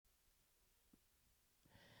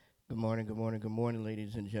Good morning,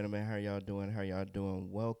 ladies and gentlemen. How y'all doing? How y'all doing?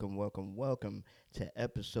 Welcome to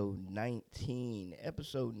episode 19.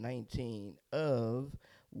 Episode 19 of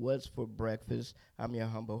What's for Breakfast. I'm your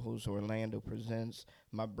humble host, Orlando Presents.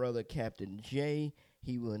 My brother, Captain J,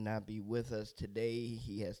 he will not be with us today.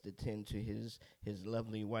 He has to tend to his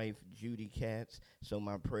lovely wife, Judy Katz. So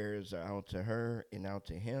my prayers are out to her and out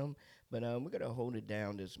to him. But we're going to hold it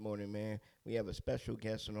down this morning, man. We have a special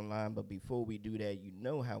guest on the line, but before we do that, you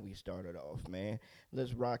know how we started off, man.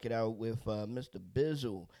 Let's rock it out with Mr.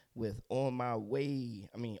 Bizzle with On My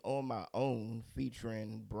Own,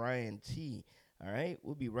 featuring Brian T. All right,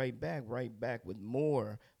 we'll be right back with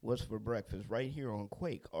more What's for Breakfast right here on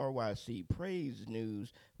Quake, RYC Praise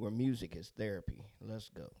News, where music is therapy. Let's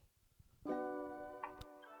go.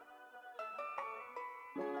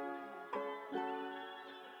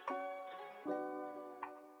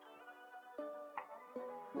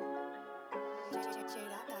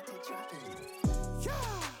 Yeah.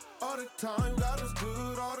 All the time, God is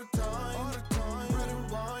good all the time. All the time. Bread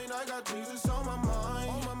and wine, I got Jesus on my mind.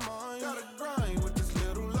 On my mind. Gotta grind with this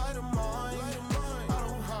little light of mine. Light of mine. I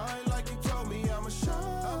don't hide like you told me I'ma shine.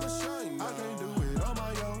 I'ma shine. I can't do it on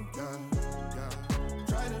my own. Yeah. Yeah.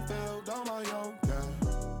 Tried and failed on my own. Yeah.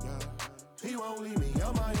 Yeah. He won't leave me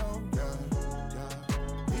on my own. Yeah.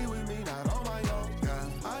 Yeah. He with me, not on my own.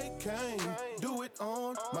 Yeah. I can't do it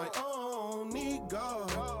on my own. Need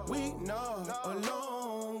God. We know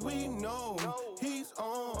alone. We know He's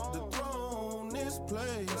on the throne. This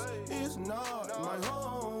place is not my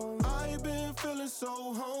home. I've been feeling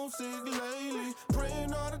so homesick lately,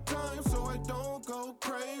 praying all the time so I don't go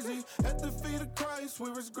crazy. At the feet of Christ,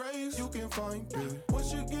 where His grace, you can find it.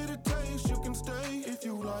 Once you get a taste, you can stay if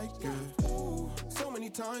you like it. Ooh. So many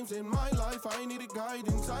times in my life, I needed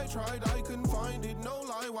guidance. I tried, I couldn't find it. No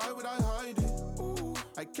lie, why would I hide it? Ooh.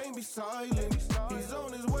 I can't be silent. He's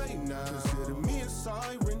on his way now. Consider me a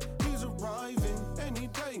siren. He's arriving any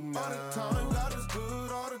day now. All the time, God is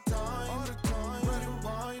good all the time. All the time. Bread and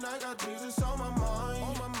wine, I got Jesus on my mind.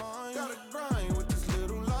 On my mind. Gotta grind with this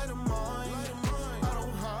little light of mine. Light of mine. I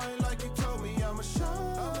don't hide like you told me I'ma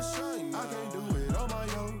shine. I'ma shine. I can't do it on my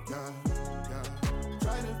own. Yeah, yeah.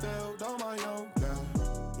 Tried and failed on my own. Yeah,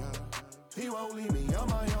 yeah. He won't leave me on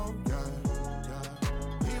my own. Yeah,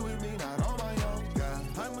 yeah. He with me, not on my own.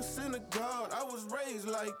 I'm a sinner, God, I was raised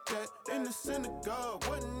like that. In the synagogue,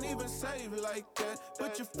 wasn't even saved like that.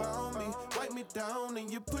 But you found me, wipe me down,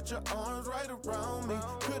 and you put your arms right around me.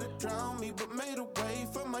 Could've drowned me, but made a way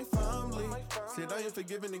for my family. Said I am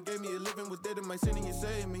forgiven and gave me a living, was dead in my sin and you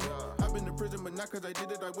saved me. I've been to prison, but not cause I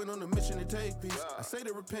did it, I went on a mission to take peace. I say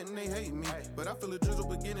they repent and they hate me, but I feel a drizzle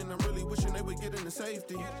beginning, I'm really wishing they would get into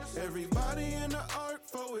safety. Everybody in the ark,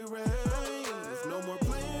 for it rains. No more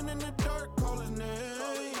playing in the dark, call His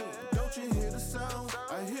name. Don't you hear the sound?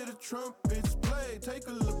 I hear the trumpets play. Take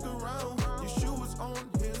a look around. Yeshua's on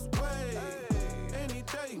His way. Any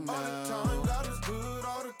day now. All the time, God is good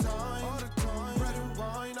all the time. All the time. Bread and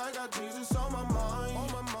wine, I got Jesus on my mind.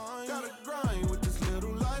 On my mind. Gotta grind with this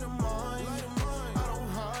little light of mine. Light of mine. I don't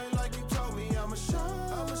hide like you told me I'ma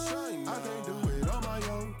shine. I'ma shine. I can't do it on my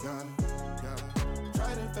own. Yeah, yeah.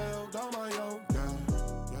 Tried and failed on my own. Yeah,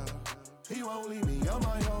 yeah. He won't leave me on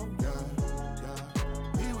my own. Yeah.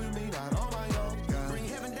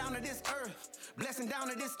 Blessing down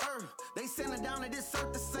to this earth. They sending down to this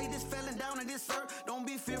earth to say this felling down to this earth. Don't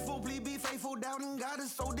be fearful, please be faithful. Down in God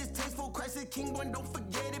is so distasteful. Christ is King, but don't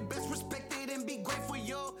forget it. Best respect it and be grateful,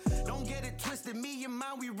 yo. Don't get it twisted. Me and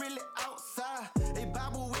mine, we really outside. Hey,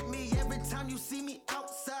 Bible with me every time you see me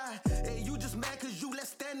outside. Hey, you just mad cause you left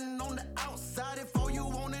standing on the outside. If all you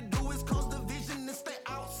wanna do is cause division and stay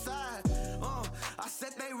outside. I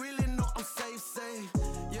said they really know I'm safe.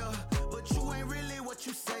 Yeah, but you ain't really what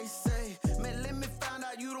you say. Man, let me find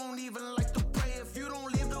out you don't even like to pray. If you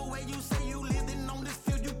don't live the way you say you live, then on this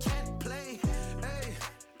field you can't play. Hey.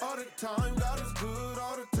 All the time, God is good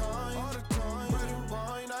all the time. All the time. Bread and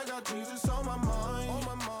wine, I got Jesus on my mind. On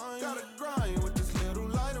my mind. Gotta grind with this little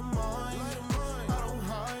light of mine. Light of mine. I don't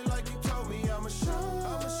hide like you told me I'ma shine.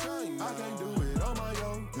 I'ma shine. I can't do it on my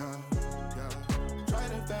own. Yeah, yeah.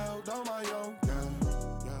 Tried and failed on my own. Yeah,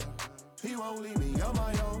 yeah. He won't leave me on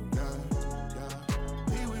my own. Yeah.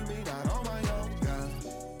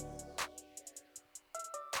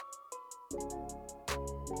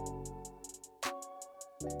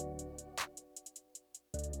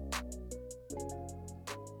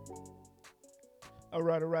 All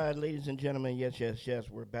right, ladies and gentlemen. Yes.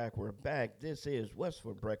 We're back. This is What's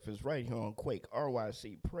for Breakfast right here on Quake,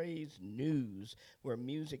 RYC Praise News, where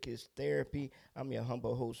music is therapy. I'm your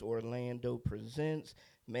humble host, Orlando Presents.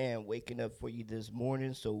 man, waking up for you this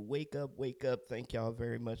morning. So wake up, wake up. Thank y'all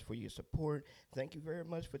very much for your support. Thank you very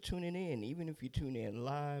much for tuning in. Even if you tune in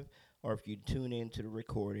live or if you tune in to the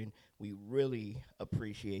recording, we really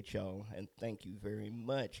appreciate y'all and thank you very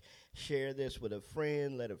much. Share this with a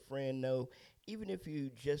friend, let a friend know. Even if you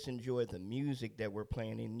just enjoy the music that we're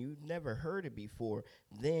playing and you've never heard it before,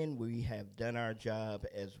 then we have done our job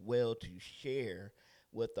as well to share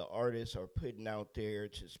what the artists are putting out there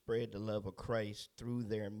to spread the love of Christ through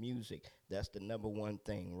their music. That's the number one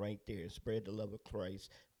thing right there. Spread the love of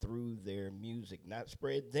Christ through their music. Not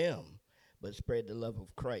spread them, but spread the love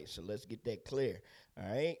of Christ. So let's get that clear.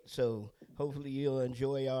 All right. So hopefully you'll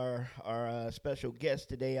enjoy our special guest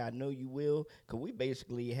today. I know you will, cause we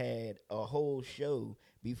basically had a whole show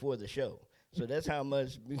before the show. So that's how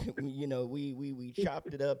much we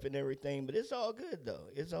chopped it up and everything. But it's all good though.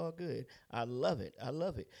 It's all good. I love it. I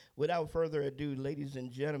love it. Without further ado, ladies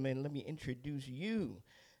and gentlemen, let me introduce you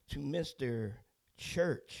to Mr.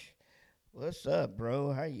 Church. What's up,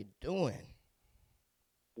 bro? How you doing?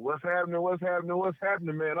 What's happening? What's happening? What's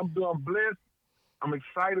happening, man? I'm doing blessed. I'm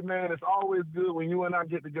excited, man. It's always good when you and I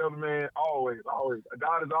get together, man. Always, always.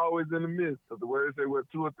 God is always in the midst. Because the word say where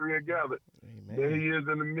two or three are gathered, there Amen. he is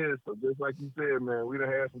in the midst. So just like you said, man, we done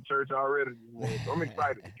had some church already this morning. So I'm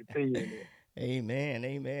excited to continue in there. Amen,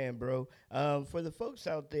 amen, bro. For the folks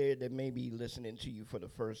out there that may be listening to you for the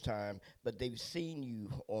first time, but they've seen you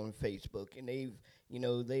on Facebook and they've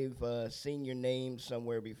seen your name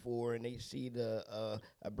somewhere before, and they see the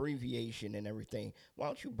abbreviation and everything. Why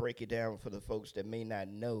don't you break it down for the folks that may not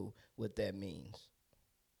know what that means?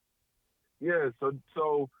 Yeah,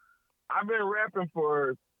 so I've been rapping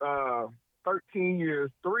for 13 years.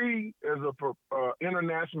 Three as a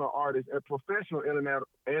international artist, a professional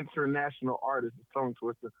international artist, a tongue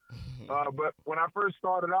twister. But when I first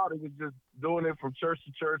started out, it was just doing it from church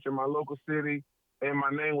to church in my local city, and my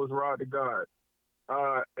name was Rod the God.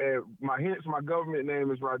 And my government name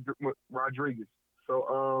is Rodriguez.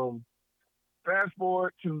 So fast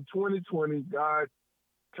forward to 2020, God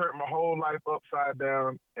turned my whole life upside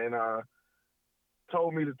down, and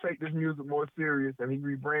told me to take this music more serious, and he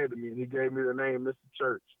rebranded me, and he gave me the name Mr.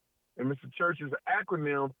 Church. And Mr. Church is an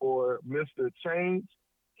acronym for Mr. Change,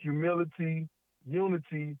 Humility,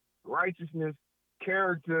 Unity, Righteousness,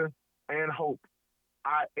 Character, and Hope.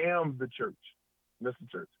 I am the church, Mr.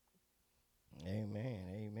 Church. Amen,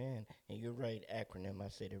 amen. And you're right, acronym. I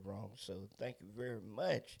said it wrong, so thank you very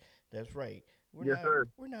much. That's right. We're Yes, not sir.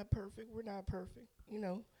 we're not perfect. We're not perfect.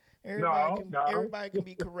 Everybody No, can no. everybody can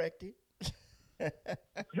be corrected. It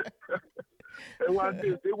wasn't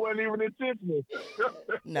even intentional.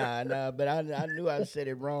 Nah, but I knew I said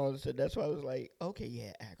it wrong, so that's why I was like, okay,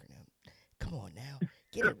 yeah, acronym. Come on now,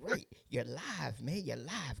 get it right. You're live, man. You're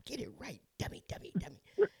live. Get it right, dummy, dummy, dummy.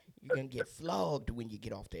 You're gonna get flogged when you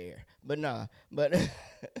get off the air. But nah, but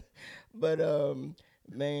but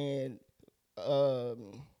man,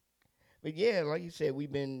 um, but yeah, like you said,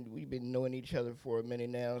 we've been knowing each other for a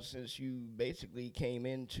minute now since you basically came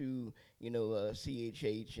into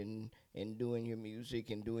CHH and doing your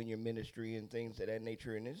music and doing your ministry and things of that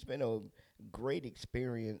nature, and it's been a great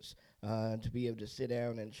experience to be able to sit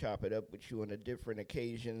down and chop it up with you on a different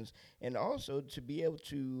occasions, and also to be able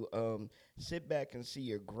to sit back and see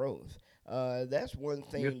your growth. That's one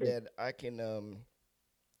Yes, thing sir. that I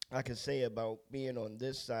can say about being on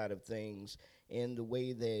this side of things in the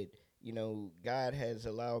way that God has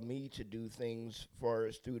allowed me to do things for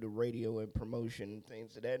us through the radio and promotion and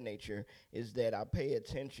things of that nature is that I pay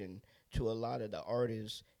attention to a lot of the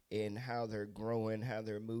artists and how they're growing, how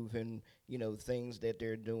they're moving, things that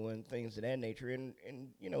they're doing, things of that nature. And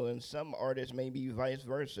some artists maybe vice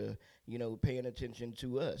versa, paying attention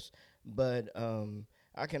to us. But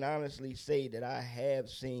I can honestly say that I have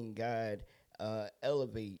seen God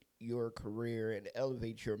elevate your career and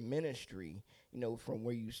elevate your ministry, from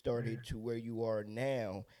where you started to where you are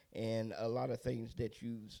now. And a lot of things that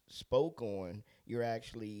you spoke on, you're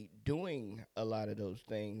actually doing a lot of those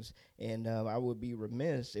things. And I would be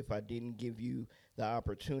remiss if I didn't give you the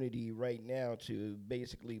opportunity right now to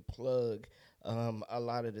basically plug a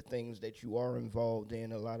lot of the things that you are involved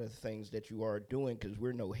in, a lot of the things that you are doing, because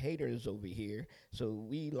we're no haters over here. So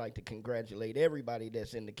we like to congratulate everybody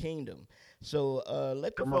that's in the kingdom. So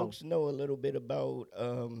let the Come on. folks know a little bit about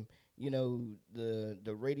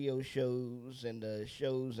the radio shows and the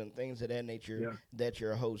shows and things of that nature Yeah. that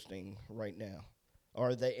you're hosting right now,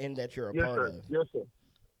 or that you're a Yes, part sir. of. Yes, sir.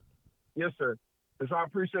 Yes, sir. And so I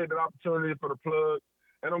appreciate that opportunity for the plug.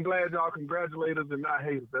 And I'm glad y'all congratulate us and not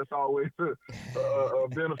hate us. That's always a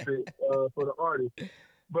benefit for the artist.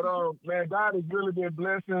 But man, God has really been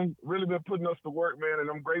blessing, really been putting us to work, man, and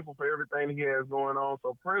I'm grateful for everything He has going on.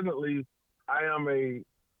 So presently, I am a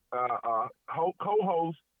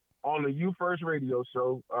co-host on the U.F.C.H.R.C.H radio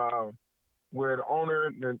show, where the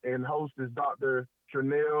owner and host is Dr.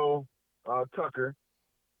 Chanel Tucker.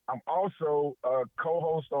 I'm also a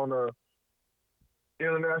co-host on a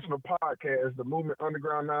international podcast, the Movement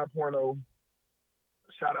Underground 9.0.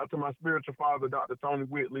 Shout out to my spiritual father, Dr. Tony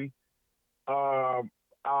Whitley.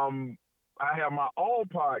 Um, I have my own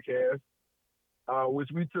podcast, which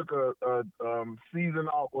we took a season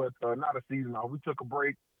off, or not a season off. We took a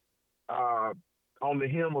break uh, on the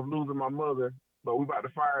hem of losing my mother, but we about to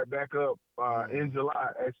fire it back up in July.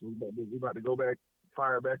 Actually, but we about to go back,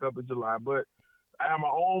 fire it back up in July. But I have my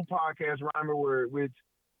own podcast, Rhyming Word, which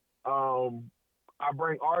um, I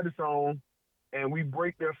bring artists on and we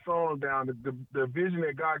break their song down. The vision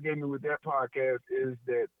that God gave me with that podcast is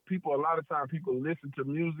that people, a lot of times, people listen to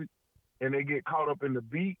music and they get caught up in the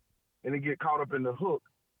beat and they get caught up in the hook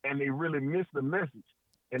and they really miss the message.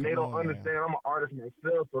 And they Come don't on now. understand. I'm an artist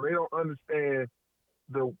myself, so they don't understand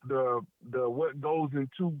the what goes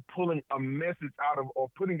into pulling a message out of or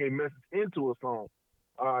putting a message into a song.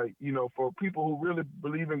 For people who really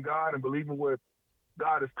believe in God and believe in what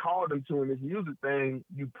God has called them to in this music thing,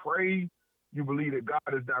 you pray, you believe that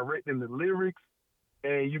God is directing the lyrics,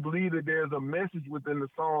 and you believe that there's a message within the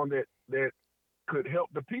song that could help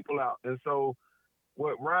the people out. And so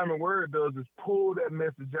what Rhyme and Word does is pull that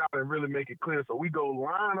message out and really make it clear. So we go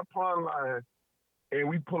line upon line and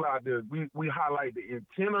we pull out we highlight the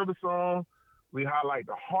intent of the song, we highlight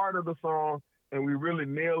the heart of the song, and we really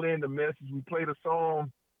nail in the message. We play the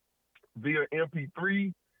song via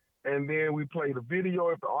MP3, and then we play the video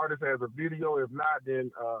if the artist has a video. If not,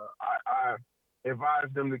 then I advise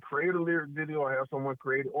them to create a lyric video or have someone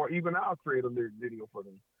create it, or even I'll create a lyric video for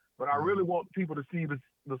them. But I really want people to see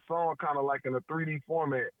the song kind of like in a 3D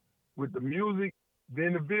format with the music,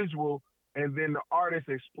 then the visual, and then the artist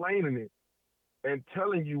explaining it and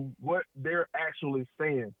telling you what they're actually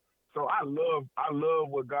saying. So I love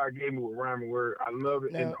what God gave me with Rhyme and Word. I love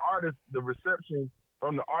it. And Now, the reception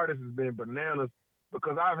from the artist has been bananas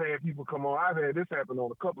because I've had people come on. I've had this happen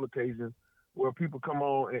on a couple occasions where people come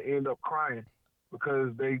on and end up crying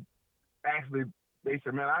because actually they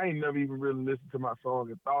said, man, I ain't never even really listened to my song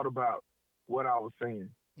and thought about what I was saying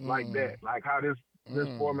like mm, that, like how this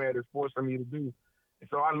mm. format is forcing me to do. And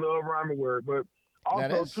so I love Rhyme and Word, but Now also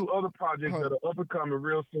that's two other projects hold that are up and coming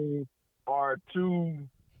real soon are two.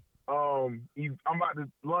 I'm about to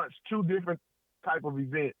launch two different type of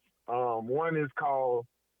events. One is called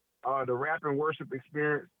the Rap and Worship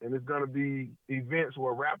Experience, and it's going to be events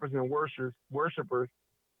where rappers and worshipers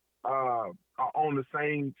are on the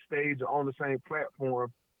same stage or on the same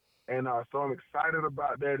platform. And so I'm excited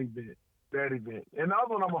about that event. And the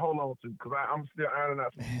other one I'm gonna hold on to because I'm still ironing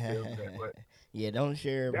out some details of that. But yeah, don't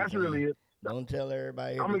share that's everything. really it. Don't tell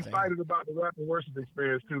everybody I'm everything. excited about the Rap and Worship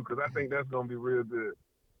Experience too because I think that's gonna be real good.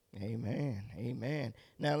 Amen. Amen.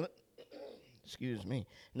 Now, excuse me.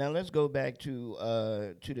 Now let's go back to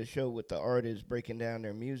the show with the artists breaking down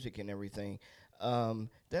their music and everything.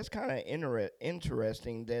 That's kind of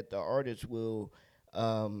interesting that the artists will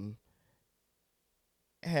um,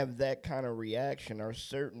 have that kind of reaction, or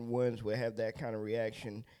certain ones will have that kind of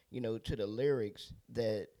reaction, to the lyrics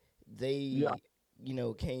that Yeah.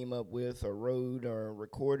 they, came up with or wrote or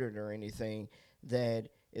recorded or anything. That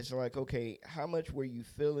it's like, okay, how much were you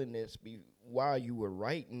feeling this while you were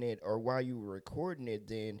writing it or while you were recording it?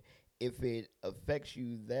 Then, if it affects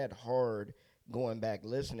you that hard going back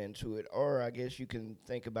listening to it, or I guess you can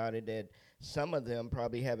think about it that some of them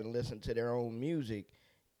probably haven't listened to their own music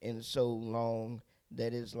in so long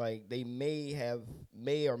that it's like they may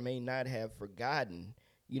or may not have forgotten,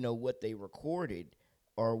 what they recorded,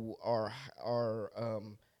 or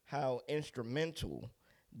how instrumental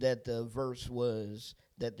that the verse was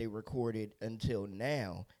that they recorded until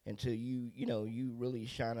now, until you really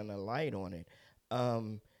shining a light on it.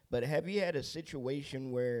 um but have you had a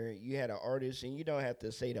situation where you had an artist, and you don't have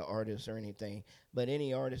to say the artist or anything, but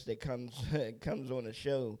any artist that comes comes on a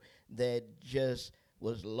show that just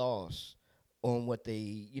was lost on what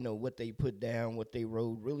they put down, what they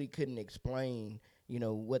wrote, really couldn't explain,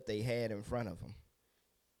 what they had in front of them.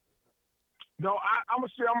 No, I'm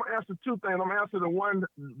gonna answer two things. I'm gonna answer the one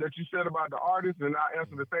that you said about the artist, and I'll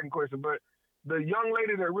answer the second question. But the young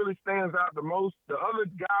lady that really stands out the most, the other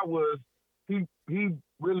guy was he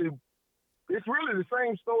really it's really the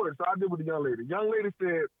same story. So I did with the young lady. The young lady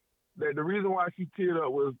said that the reason why she teared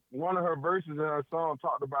up was one of her verses in her song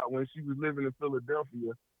talked about when she was living in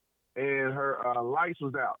Philadelphia and her lights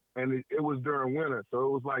was out, and it was during winter, so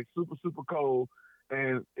it was like super super cold,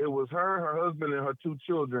 and it was her, her husband, and her two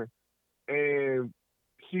children, and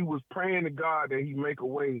she was praying to God that He make a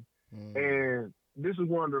way. Mm. And this was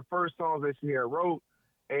one of the first songs that she had wrote,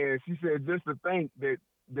 and she said just to think that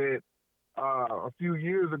a few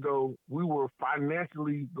years ago we were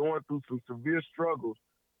financially going through some severe struggles,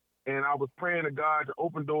 and I was praying to God to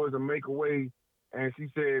open doors and make a way. And she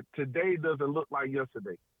said, today doesn't look like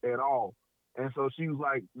yesterday at all. And so she was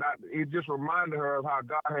like, not, it just reminded her of how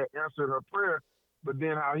God had answered her prayer, but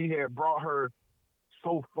then how He had brought her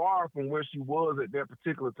so far from where she was at that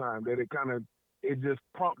particular time that it just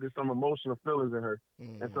prompted some emotional feelings in her.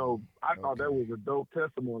 And Mm. so I thought that Okay. was a dope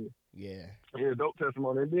testimony. Yeah. Yeah, dope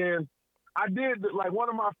testimony. And then I did like one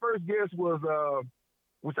of my first guests was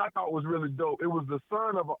which I thought was really dope. It was the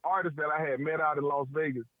son of an artist that I had met out in Las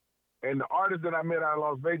Vegas. And the artist that I met out in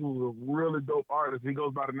Las Vegas was a really dope artist. He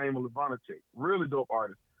goes by the name of Levante. Really dope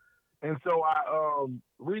artist. And so I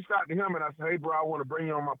reached out to him and I said, hey, bro, I want to bring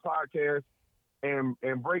you on my podcast and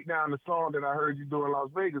break down the song that I heard you do in Las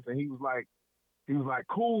Vegas. And he was like,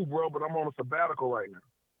 cool, bro, but I'm on a sabbatical right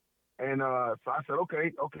now. And so I said,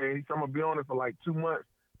 okay, okay. So I'm gonna be on it for like 2 months.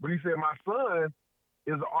 But he said my son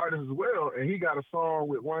is an artist as well, and he got a song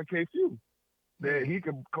with 1K that Hmm. he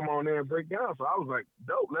could come on there and break down. So I was like,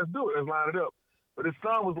 dope, let's do it, let's line it up. But his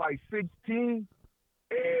son was like 16,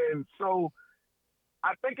 and so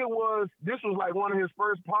I think this was like one of his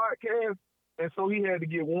first podcasts, and so he had to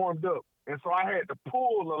get warmed up. And so I had to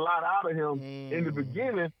pull a lot out of him in the Mm.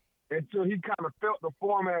 beginning until he kind of felt the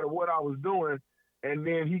format of what I was doing. And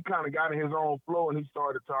then he kind of got in his own flow and he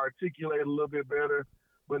started to articulate a little bit better.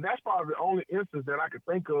 But that's probably the only instance that I could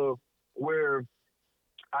think of where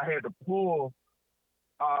I had to pull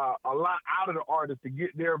a lot out of the artist to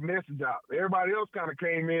get their message out. Everybody else kind of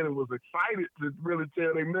came in and was excited to really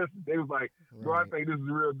tell their message. They was like, "Bro, I Right. think this is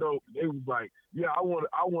real dope." They was like, "Yeah, I want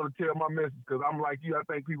to tell my message because I'm like you. I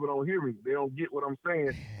think people don't hear me. They don't get what I'm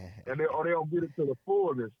saying, and or they don't get it to the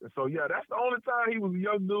fullness." And so, yeah, that's the only time he was a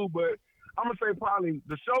young dude. But I'm gonna say probably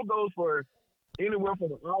the show goes for anywhere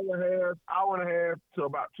from an hour and a half to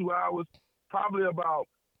about 2 hours. Probably about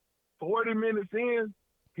 40 minutes in,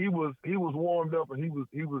 he was warmed up and he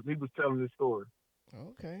was telling his story.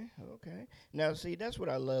 Okay, okay. Now, see, that's what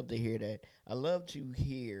I love to hear. That I love to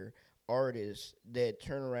hear artists that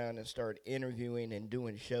turn around and start interviewing and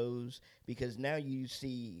doing shows because now you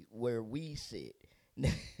see where we sit.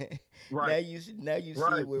 Right, Now you see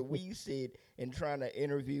right, where we sit and trying to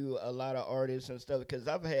interview a lot of artists and stuff because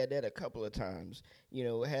I've had that a couple of times. You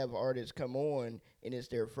know, have artists come on and it's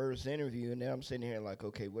their first interview, and then I'm sitting here like,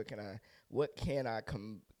 okay, what can I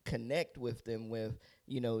connect with them with,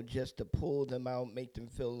 just to pull them out, make them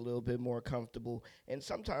feel a little bit more comfortable. And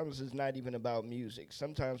sometimes it's not even about music.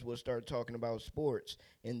 Sometimes we'll start talking about sports,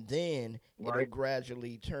 and then it'll right.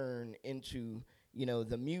 gradually turn into,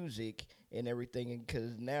 the music and everything,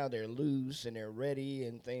 because now they're loose and they're ready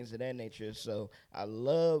and things of that nature. So I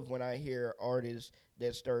love when I hear artists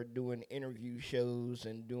that start doing interview shows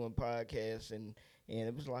and doing podcasts, and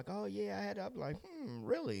it was like, oh yeah, I had. I'm like,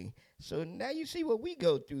 really? So now you see what we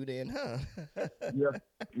go through, then, huh? Yeah,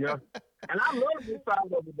 yeah. And I love this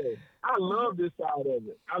side of it though. I love this side of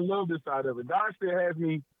it. I love this side of it. God still has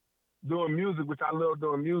me doing music, which I love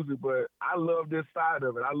doing music, but I love this side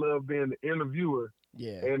of it. I love being the interviewer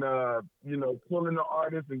Yeah. and pulling the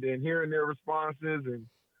artists and then hearing their responses, and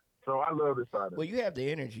so I love this side of Well, it. you have the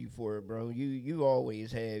energy for it, bro. You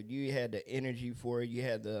always have. You had the energy for it. You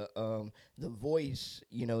had the voice.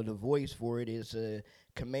 The voice for it is a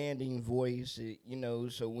commanding voice.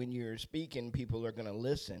 So when you're speaking, people are gonna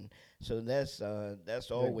listen. So that's Yeah.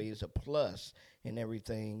 always a plus and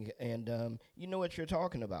everything. And you know what you're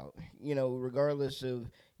talking about. Regardless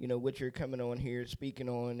of what you're coming on here speaking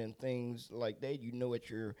on and things like that. You know what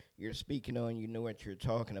you're speaking on. You know what you're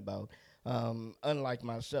talking about. Unlike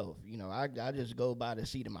myself, I just go by the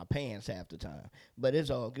seat of my pants half the time, but it's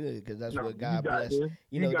all good because that's No, what you God got blessed. this.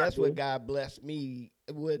 You got That's what this. God blessed me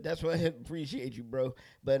with. That's what I appreciate you, bro.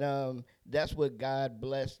 But that's what God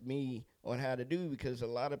blessed me on how to do because a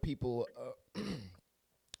lot of people,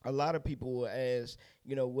 a lot of people will ask,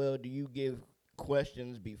 well, do you give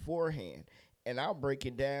questions beforehand? And I'll break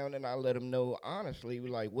it down and I'll let them know honestly,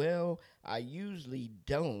 like, well, I usually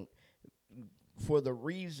don't, for the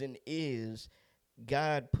reason is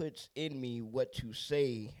God puts in me what to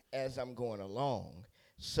say as I'm going along.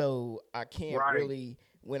 So I can't Right. really,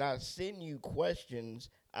 when I send you questions,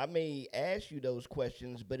 I may ask you those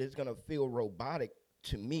questions, but it's going to feel robotic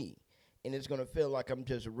to me. And it's going to feel like I'm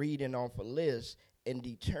just reading off a list and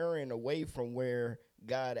deterring away from where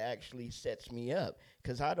God actually sets me up.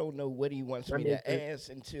 Because I don't know what He wants That me makes to sense.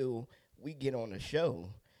 ask until we get on the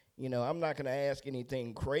show. I'm not gonna ask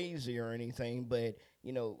anything crazy or anything, but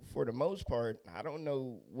for the most part, I don't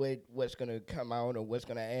know what's gonna come out or what's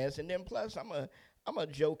gonna ask. And then plus, I'm a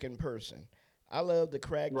joking person. I love to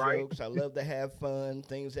crack Right. jokes. I love to have fun,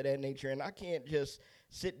 things of that nature. And I can't just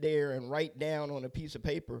sit there and write down on a piece of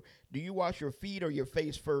paper, do you wash your feet or your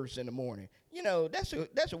face first in the morning? That's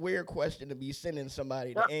a weird question to be sending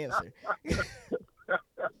somebody to answer.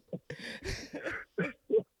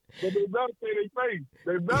 But they better say they face.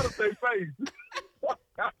 They better say face.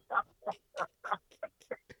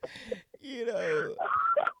 you know.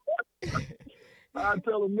 I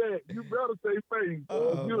tell them that. You better say face.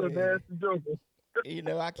 Oh You're a man. nasty joker.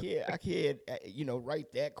 I can't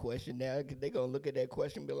write that question down because they're gonna look at that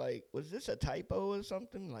question and be like, was this a typo or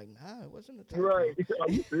something? Like, nah, it wasn't a Right. typo. Are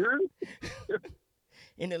you serious?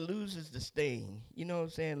 And it loses the sting. You know what I'm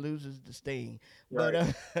saying? Loses the sting.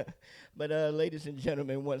 But Right. ladies and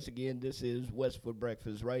gentlemen, once again, this is What's for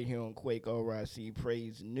Breakfast right here on Quake RIC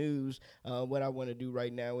Praise News. What I want to do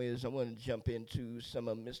right now is I want to jump into some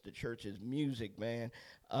of Mr. Church's music, man.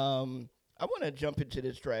 I want to jump into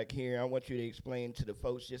this track here. I want you to explain to the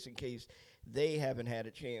folks just in case they haven't had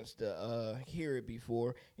a chance to hear it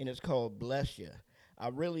before, and it's called Bless Ya. I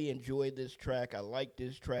really enjoyed this track. I like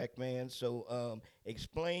this track, man. So,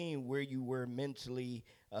 explain where you were mentally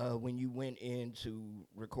when you went in to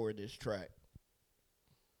record this track.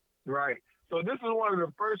 Right. So this is one of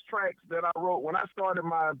the first tracks that I wrote when I started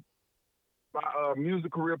my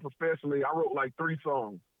music career professionally. I wrote like 3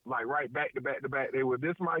 songs, like right back to back to back. They were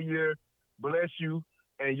 "This My Year," "Bless You,"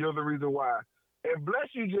 and "You're the Reason Why." And "Bless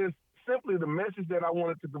You" just simply the message that I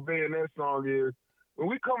wanted to convey in that song is when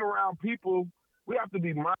we come around people, we have to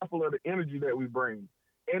be mindful of the energy that we bring.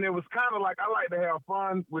 And it was kind of like I like to have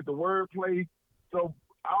fun with the wordplay. So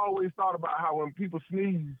I always thought about how when people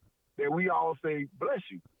sneeze, that we all say "bless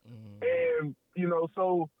you." Mm. And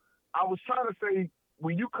so I was trying to say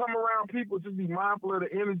when you come around people, just be mindful of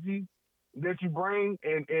the energy that you bring.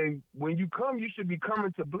 And when you come, you should be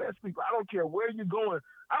coming to bless people. I don't care where you're going.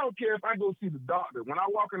 I don't care if I go see the doctor. When I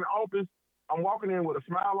walk in the office, I'm walking in with a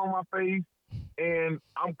smile on my face, and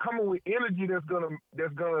I'm coming with energy that's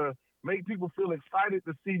gonna make people feel excited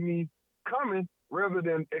to see me coming rather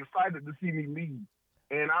than excited to see me leave.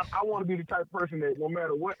 And I want to be the type of person that no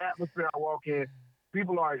matter what atmosphere I walk in,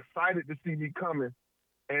 people are excited to see me coming,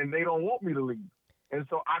 and they don't want me to leave. And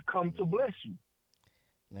so I come to bless you.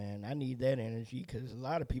 Man, I need that energy because a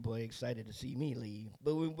lot of people are excited to see me leave.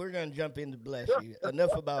 But we're going to jump into Bless You.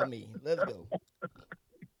 Enough about me. Let's go. It's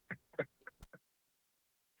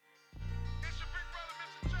your big brother,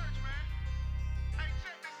 Mr. Church, man. Hey,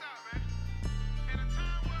 check this out, man. In a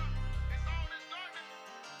time where it's all this darkness,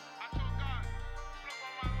 I told God, flip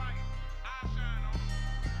on my light, I shine on.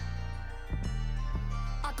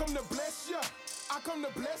 I come to bless ya. I come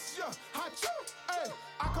to bless ya. Ha-choo. Hey,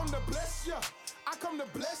 I come to bless ya. I come to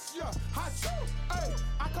bless ya. Ha-choo. Hey,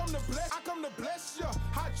 I come to bless ya.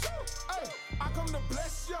 Ha-choo. Hey, I come to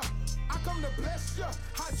bless ya. I come to bless ya.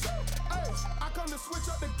 Ha-choo. Hey, I come to switch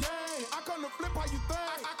up the game. I come to flip how you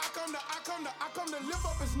think. I come to lift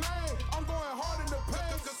up his name. I'm going hard in the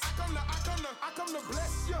pain. Cause I come to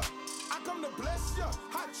bless ya. I come to bless ya.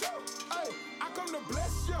 Ha-choo. Hey, I come to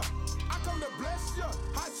bless ya. I come to bless ya.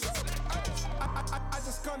 Ha-choo. Hey, I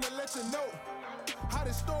just come to let you know how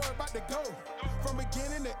this story about to go. From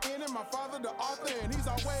beginning to ending, my father the author, and he's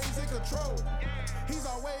always in control. He's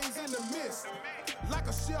always in the midst, like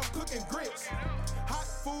a chef cooking grits. Hot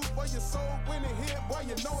food for your soul, when it hit, boy,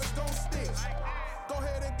 you know it's gon' stick. Go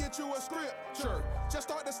ahead and get you a scripture, just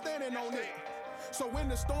start to standing on it. So when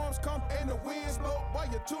the storms come and the winds blow, boy,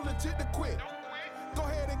 you're too legit to quit. Go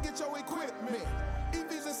ahead and get your equipment.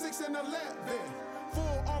 Ephesians 6 and 11.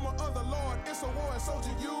 Full armor of the Lord, it's a war, soldier,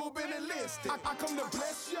 you've been enlisted. I come to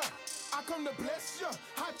bless ya. I come to bless ya.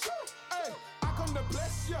 Ha-choo. Hey, I come to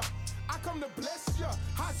bless ya. I come to bless ya.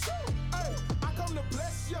 Ha-choo. Hey, I come to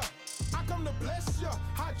bless ya. I come to bless ya.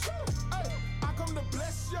 Ha-choo. Hey, I come to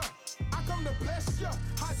bless ya. I come to bless ya.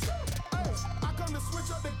 Ha-choo. Hey, I come to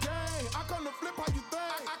switch up the game. I come to flip how you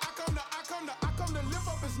think. I come to lift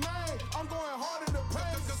up his name. I'm going hard in the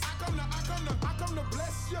pain. Cause I come to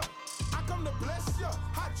bless ya. I come to bless ya.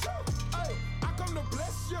 Ha-choo. Hey, I come to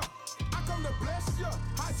bless ya. I come to bless ya.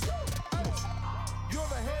 Ha-choo. Hey, you're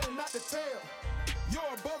the head and not the tail. You're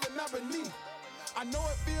above and not beneath. I know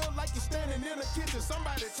it feels like you're standing in the kitchen.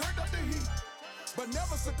 Somebody turned up the heat, but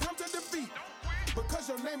never succumb to defeat. Because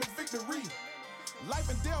your name is victory. Life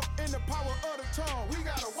and death in the power of the tongue. We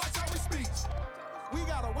gotta watch how we speak. We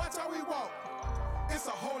gotta watch how we walk. It's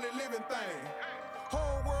a holy living thing.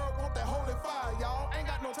 Whole world want that holy fire, y'all. Ain't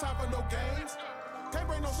got no time for no games. Can't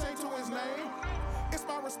bring no shame to his name. It's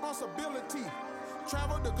my responsibility.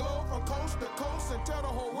 Travel the globe from coast to coast and tell the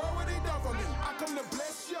whole world what he done for me. I come to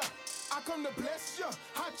bless ya. I come to bless ya.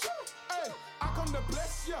 Ha-choo, hey. I come to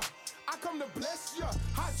bless ya. I come to bless ya.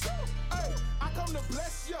 Ha-choo, hey. I come to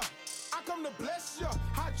bless ya. I come to bless ya.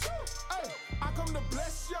 Ha-choo, hey. I come to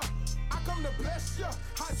bless ya. I come to bless ya.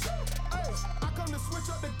 Ha-choo, hey. I come to switch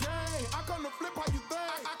up the game. I come to flip how you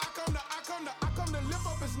think. I come to lift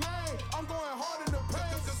up his name. I'm going hard in the paint.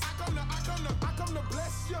 I come to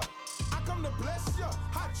bless ya. I come to bless ya.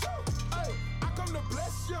 Ha-choo, hey. I come to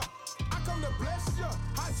bless ya. I come to bless ya.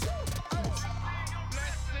 Ha-choo, hey.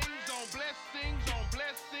 Blessings on blessings on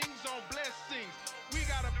blessings on blessings. We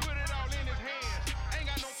gotta put it all in his hands. Ain't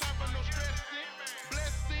got no time for no stressing.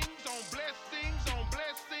 Blessings on blessings on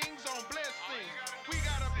blessings on blessings. We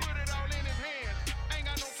gotta put it all in his hands. Ain't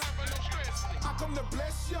got no time for no stressing. I come to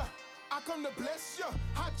bless ya. I come to bless ya.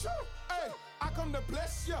 Ha-choo, hey. I come to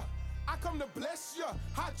bless ya. I come to bless ya.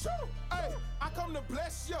 Ha-choo, hey. I come to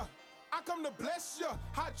bless ya. I come to bless ya.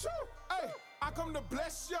 Ha-choo, hey. I come to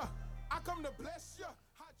bless ya. I come to bless ya.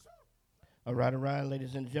 Ha-choo. All right,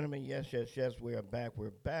 ladies and gentlemen. Yes. We are back. We're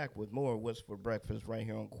back with more What's for Breakfast right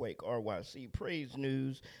here on Quake RYC Praise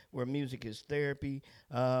News, where music is therapy.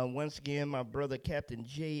 Once again, my brother Captain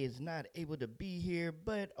J is not able to be here,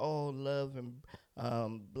 but all love and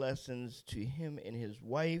blessings to him and his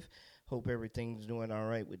wife. Hope everything's doing all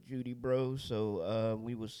right with Judy, bro. So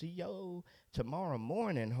we will see y'all tomorrow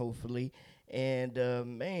morning, hopefully. And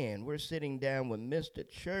man, we're sitting down with Mr.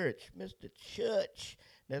 Church, Mr. Church.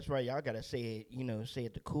 That's right, y'all gotta say it, say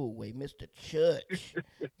it the cool way, Mr. Church.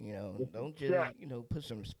 Don't just, Yeah. put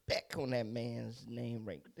some respect on that man's name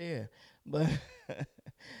right there. But,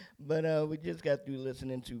 we just got through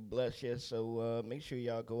listening to Bless Ya, so make sure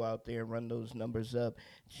y'all go out there and run those numbers up.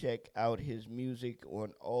 Check out his music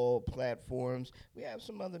on all platforms. We have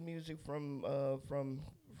some other music from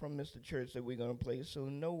Mr. Church that we're gonna play, so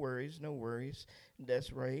no worries.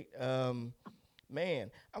 That's right.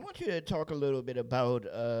 Man, I want you to talk a little bit about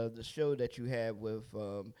the show that you have with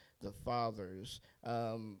the fathers.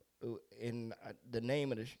 In the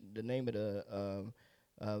name of the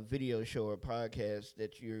video show or podcast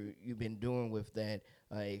that you've been doing with that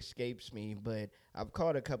escapes me, but I've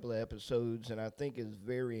caught a couple of episodes and I think it's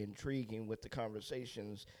very intriguing with the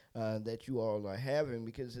conversations that you all are having,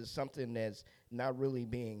 because it's something that's not really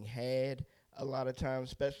being had a lot of times,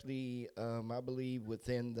 especially I believe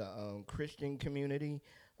within the Christian community.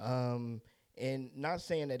 And not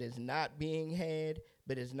saying that it's not being had,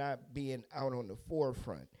 but it's not being out on the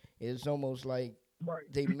forefront. It's almost like Right.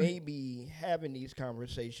 they may be having these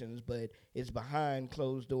conversations, but it's behind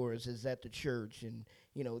closed doors. It's at the church, and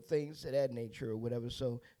things of that nature or whatever.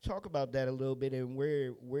 So talk about that a little bit, and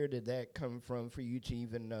where did that come from for you to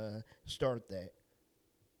even start that?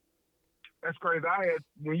 That's crazy.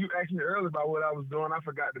 When you asked me earlier about what I was doing, I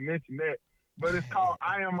forgot to mention that. But it's called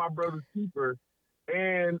I Am My Brother's Keeper,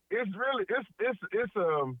 and it's really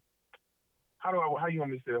how you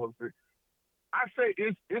want me to say it, Holy Spirit? I say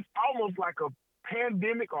it's almost like a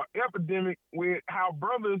pandemic or epidemic with how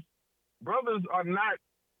brothers are not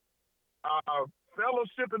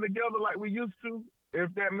fellowshipping together like we used to,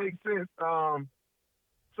 if that makes sense.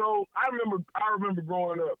 So I remember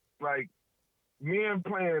growing up, like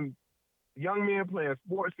young men playing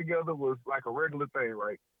sports together was like a regular thing,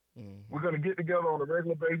 right? Mm-hmm. We're gonna get together on a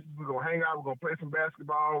regular basis. We're gonna hang out. We're gonna play some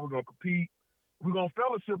basketball. We're gonna compete. We're gonna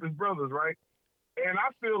fellowship as brothers, right? And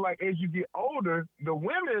I feel like as you get older, the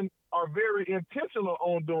women are very intentional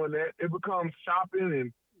on doing that. It becomes shopping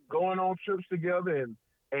and going on trips together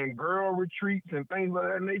and girl retreats and things of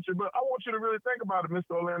that nature. But I want you to really think about it,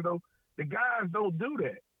 Mr. Orlando. The guys don't do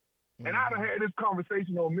that. Mm-hmm. And I've had this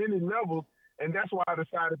conversation on many levels, and that's why I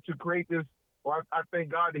decided to create this. Well, I thank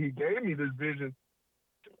God that He gave me this vision,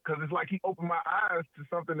 because it's like He opened my eyes to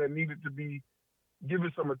something that needed to be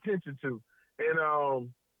given some attention to.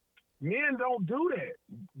 And men don't do that.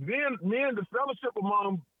 Men, the fellowship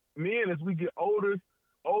among men as we get older,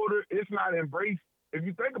 it's not embraced. If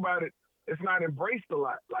you think about it, it's not embraced a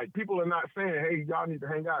lot. Like, people are not saying, "Hey, y'all need to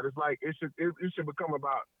hang out." It's like it should become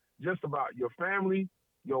just about your family,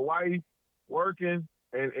 your wife, working,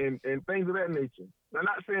 and things of that nature. I'm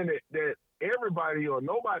not saying that everybody or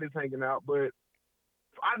nobody's hanging out, but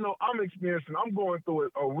I know I'm going through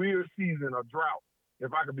a weird season of drought,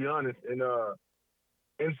 if I could be honest.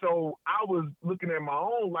 And so I was looking at my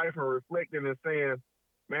own life and reflecting and saying,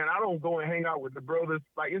 man, I don't go and hang out with the brothers.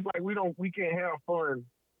 Like, it's like we can't have fun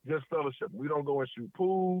just fellowship. We don't go and shoot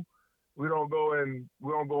pool. We don't go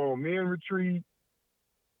on men retreat.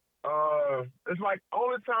 It's like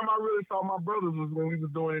only time I really saw my brothers was when we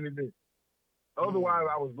was doing anything. Otherwise,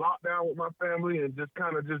 Mm. I was locked down with my family and just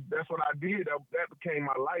kind of just that's what I did. That became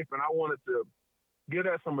my life, and I wanted to give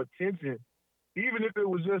that some attention, even if it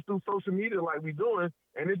was just through social media, like we doing,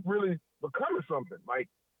 and it's really becoming something. Like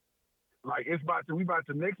it's about to we about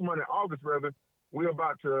to next month in August rather. We're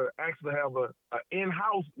about to actually have a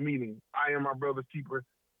in-house meeting. I am my brother's keeper,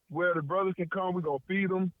 where the brothers can come. We're gonna feed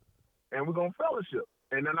them and we're gonna fellowship.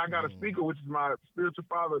 And then I got a Mm. speaker, which is my spiritual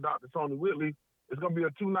father, Dr. Tony Whitley. It's gonna be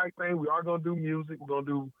a 2 night thing. We are gonna do music. We're gonna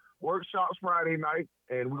do workshops Friday night,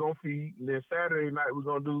 and we're gonna feed. And then Saturday night we're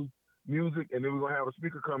gonna do music, and then we're gonna have a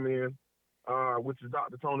speaker come in, which is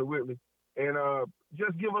Dr. Tony Whitley, and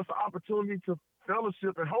just give us the opportunity to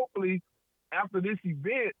fellowship. And hopefully, after this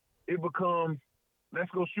event, it becomes let's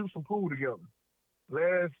go shoot some pool together.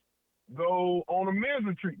 Let's go on a men's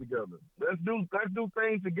retreat together. Let's do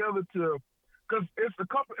things together to because it's a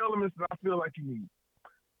couple elements that I feel like you need.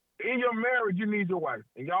 In your marriage, you need your wife,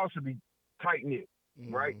 and y'all should be tight knit,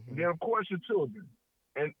 right? And Mm-hmm. then of course your children.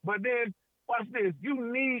 And but then watch this. You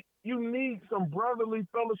need some brotherly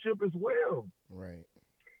fellowship as well. Right.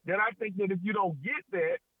 Then I think that if you don't get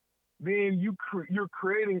that, then you're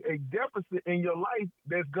creating a deficit in your life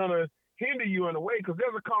that's gonna hinder you in a way. Because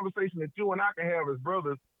there's a conversation that you and I can have as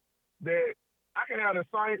brothers that I can have the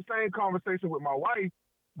same conversation with my wife,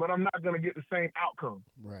 but I'm not gonna get the same outcome.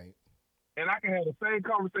 Right. And I can have the same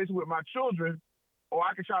conversation with my children, or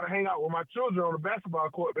I can try to hang out with my children on the basketball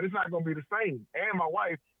court, but it's not gonna be the same. And my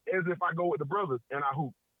wife, as if I go with the brothers and I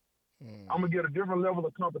hoop. I'm Mm. gonna get a different level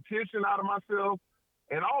of competition out of myself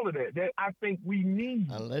and all of that. That I think we need.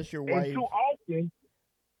 Unless your And too wife, often,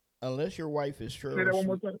 unless your wife is say that Cheryl, one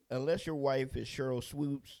more time. unless your wife is Cheryl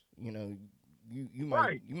Swoops, you might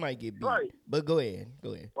Right, you might get beat. right, But go ahead,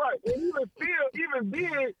 go ahead. right. And even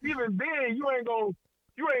then, you ain't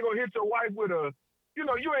gonna hit your wife with a, you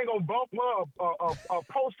ain't gonna bump her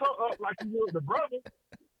post her up like you would the brother.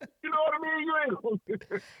 You know what I mean? You ain't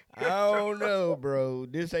gonna. I don't know, bro.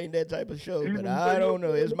 This ain't that type of show, but Even though I you're don't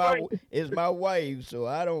know. in the fight. It's my wife, so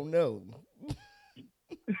I don't know.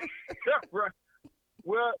 Right.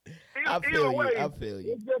 Well, I either feel you. way, I feel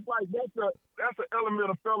you. it's just like that's an element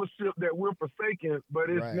of fellowship that we're forsaking, but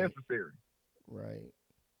it's Right. necessary. Right.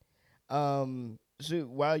 So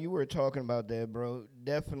while you were talking about that, bro,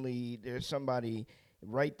 definitely there's somebody.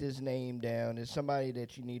 Write this name down. There's somebody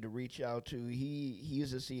that you need to reach out to.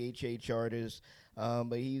 He's a CHH artist,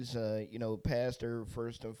 but he's pastor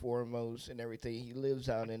first and foremost and everything. He lives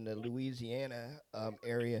out in the Louisiana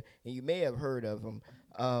area, and you may have heard of him,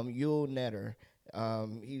 Yule Netter.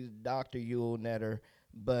 He's Dr. Yule Netter,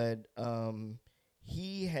 but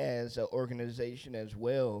he has an organization as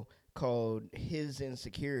well called His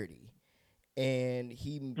Insecurity, and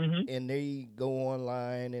Mm-hmm. they go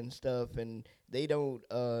online and stuff, and they don't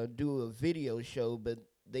do a video show, but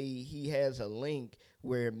he has a link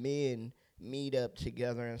where men meet up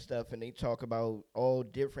together and stuff, and they talk about all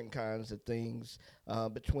different kinds of things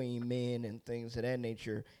between men and things of that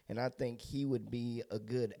nature. And I think he would be a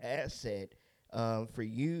good asset for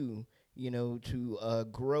you, to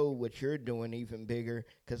grow what you're doing even bigger,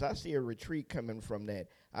 because I see a retreat coming from that.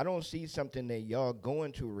 I don't see something that y'all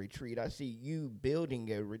going to a retreat. I see you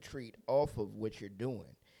building a retreat off of what you're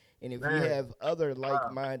doing. And if you Man, have other like wow.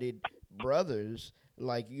 minded brothers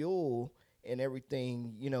like you and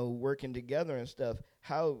everything, working together and stuff,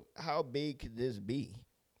 how big could this be?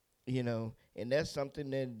 And that's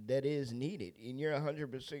something that is needed. And you're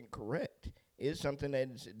 100% correct. It's something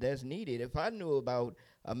that's needed. If I knew about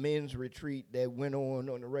a men's retreat that went on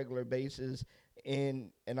a regular basis,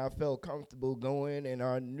 and I felt comfortable going, and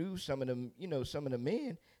I knew some of the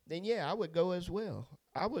men, then yeah, I would go as well.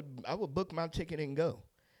 I would book my ticket and go.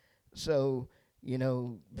 So,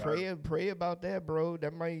 Wow. pray about that, bro.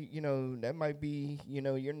 That might be,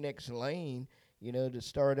 your next lane, to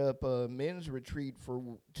start up a men's retreat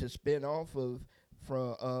to spin off of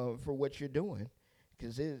for what you're doing.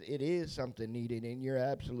 Because it is something needed, and you're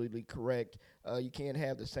absolutely correct. You can't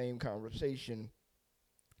have the same conversation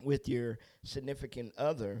with your significant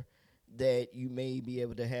other that you may be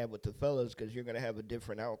able to have with the fellas, because you're going to have a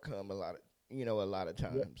different outcome a lot of Yeah,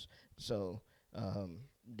 times. So um,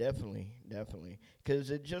 definitely, because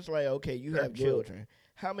it's just like, okay, you that's have good. children.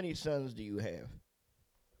 How many sons do you have?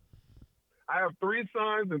 I have 3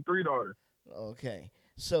 sons and 3 daughters. Okay,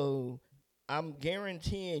 so I'm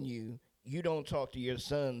guaranteeing you don't talk to your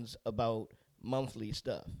sons about monthly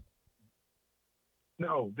stuff.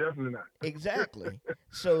 No, definitely not. Exactly.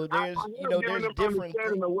 So I there's you have know given there's them different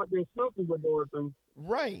understanding of what their sisters are going through.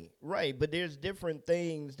 Right, right. But there's different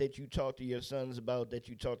things that you talk to your sons about, that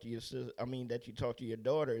you talk to that you talk to your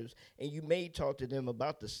daughters, and you may talk to them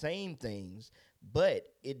about the same things, but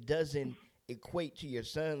it doesn't. equate to your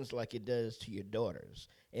sons like it does to your daughters,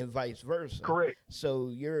 and vice versa. Correct. So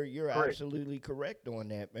you're Correct. absolutely correct on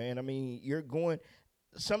that, man. I mean, you're going.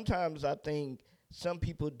 Sometimes I think some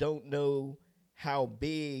people don't know how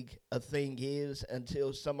big a thing is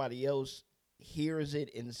until somebody else hears it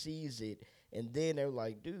and sees it, and then they're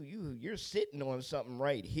like, "Dude, you're sitting on something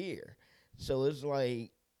right here." So it's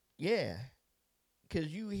like, yeah, because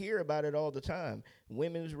you hear about it all the time.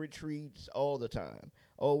 Women's retreats all the time.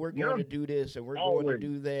 Oh, we're going Yeah. to do this and we're going to Always.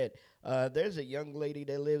 do that. There's a young lady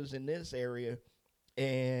that lives in this area,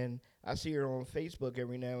 and I see her on Facebook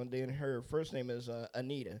every now and then. Her first name is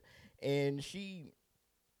Anita, and she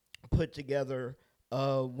put together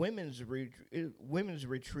a women's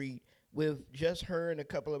retreat with just her and a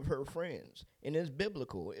couple of her friends, and it's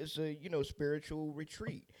biblical. It's a spiritual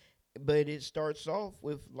retreat, but it starts off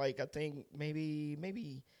with like I think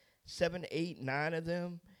maybe 7, 8, 9 of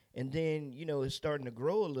them, and then it's starting to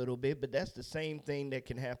grow a little bit. But that's the same thing that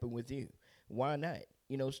can happen with you. Why not?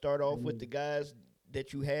 Start off with the guys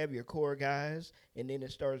that you have, your core guys, and then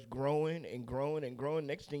it starts growing and growing and growing.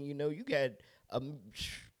 Next thing you know, you got um,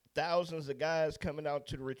 thousands of guys coming out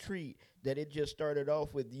to the retreat that it just started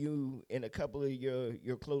off with you and a couple of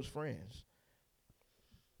your close friends.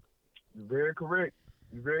 You're very correct.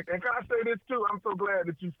 You're very. And can I say this too? I'm so glad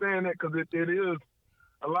that you're saying that because it is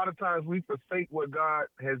a lot of times we forsake what God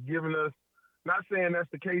has given us. Not saying that's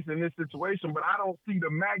the case in this situation, but I don't see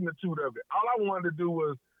the magnitude of it. All I wanted to do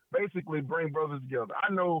was basically bring brothers together.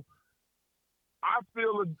 I know I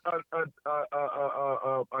feel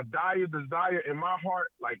a dire desire in my heart,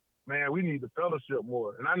 like, man, we need to fellowship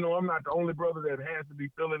more. And I know I'm not the only brother that has to be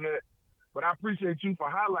feeling that, but I appreciate you for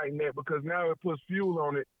highlighting that because now it puts fuel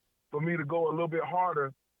on it for me to go a little bit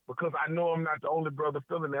harder because I know I'm not the only brother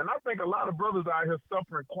feeling that. And I think a lot of brothers out here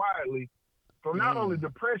suffering quietly from not only Mm,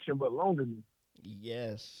 depression, but loneliness.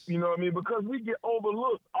 yes. You know what I mean? Because we get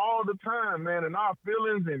overlooked all the time, man, and our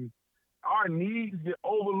feelings and our needs get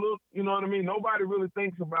overlooked. You know what I mean? Nobody really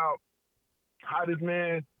thinks about how this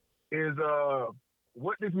man is,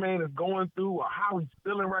 what this man is going through or how he's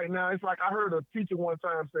feeling right now. It's like I heard a teacher one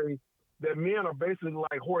time say that men are basically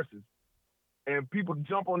like horses, and people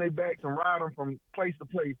jump on their backs and ride them from place to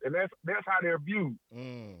place, and that's how they're viewed.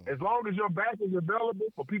 Mm, As long as your back is available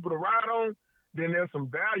for people to ride on, then there's some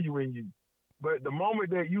value in you. But the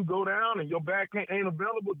moment that you go down and your back ain't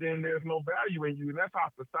available, then there's no value in you. And that's how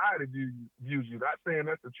society views you. Not saying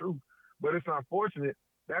that's the truth, but it's unfortunate.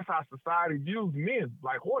 That's how society views men,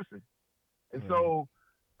 like horses. And right. so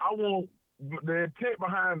I want the intent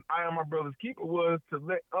behind I Am My Brother's Keeper was to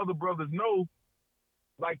let other brothers know,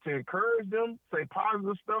 like to encourage them, say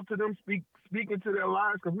positive stuff to them, speak into their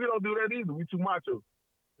lives, because we don't do that either. We too macho.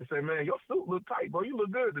 And say, man, your suit look tight, bro. You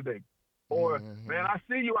look good today. Or, man, Mm-hmm. I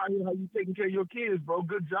see you out here, how you taking care of your kids, bro.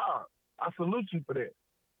 Good job. I salute you for that.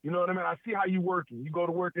 You know what I mean? I see how you working. You go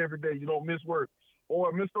to work every day. You don't miss work.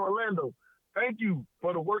 Or, Mr. Orlando, thank you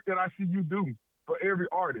for the work that I see you do for every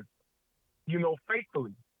artist,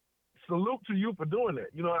 faithfully. Salute to you for doing that.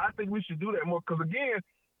 I think we should do that more because, again,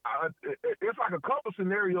 it's like a couple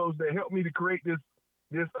scenarios that helped me to create this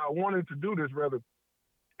wanting to do this, rather.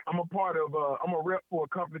 I'm a rep for a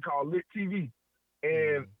company called Lit TV.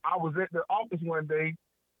 And Mm. I was at the office one day,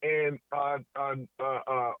 and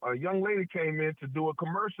a young lady came in to do a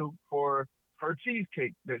commercial for her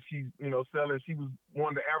cheesecake that she's, selling. She was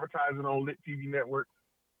wanting to advertise it on Lit TV Network.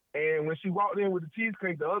 And when she walked in with the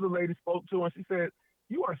cheesecake, the other lady spoke to her and she said,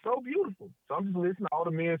 "You are so beautiful." So I'm just listening to all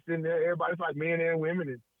the men sitting there. Everybody's like men and women.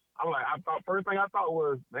 And I'm like, first thing I thought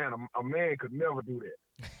was, man, a man could never do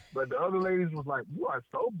that. But the other ladies was like, "You are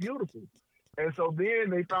so beautiful." And so then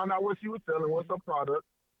they found out what she was selling, what's her product.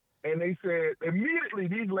 And they said, immediately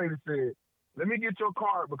these ladies said, "Let me get your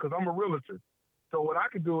card because I'm a realtor. So what I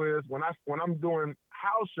could do is when I'm doing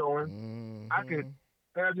house showing, I could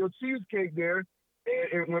Mm-hmm. have your cheesecake there.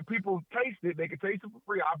 And when people taste it, they can taste it for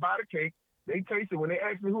free. I buy the cake. They taste it. When they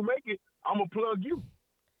ask me who make it, I'm gonna plug you.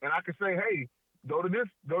 And I can say, hey, go to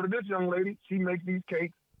this young lady. She makes these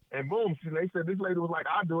cakes. And boom, they said this lady was like,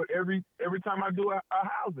 I do it every time I do a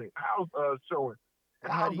house showing.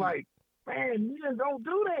 And I How do was you like, man, men don't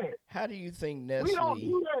do that. how do you think We don't Nestle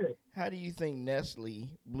do that. how do you think Nestle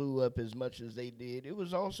blew up as much as they did? It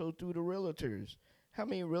was also through the realtors. How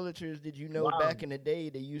many realtors did you know Wow. back in the day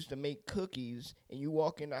that used to make cookies and you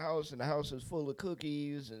walk in the house and the house is full of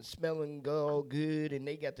cookies and smelling all good and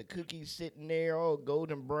they got the cookies sitting there all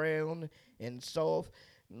golden brown and soft?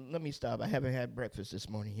 Let me stop. I haven't had breakfast this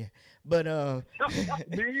morning yet. But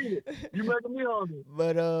Me either. You making me hungry.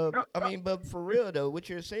 but I mean, but for real though, what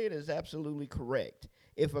you're saying is absolutely correct.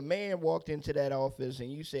 if a man walked into that office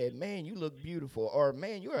and you said, "Man, you look beautiful," or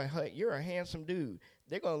 "Man, you're a handsome dude,"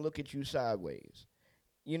 they're gonna look at you sideways.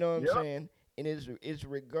 You know what I'm Yep, saying? And it's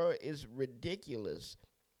ridiculous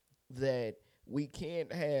that we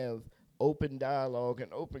can't have open dialogue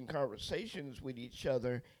and open conversations with each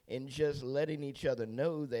other and just letting each other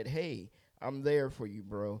know that, hey, I'm there for you,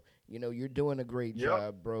 bro. You're doing a great yep,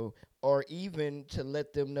 job, bro. Or even to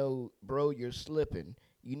let them know, bro, you're slipping.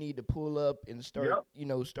 You need to pull up and yep.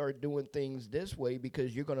 start doing things this way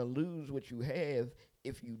because you're going to lose what you have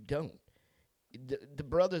if you don't. The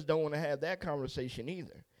brothers don't want to have that conversation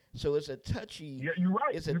either. So Yeah, you're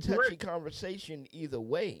right. it's a You're touchy correct. conversation either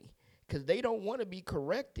way because they don't want to be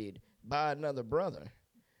corrected by another brother.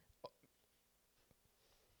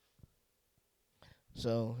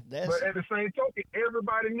 So But that's at the same token,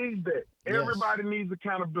 everybody needs that. yes, Everybody needs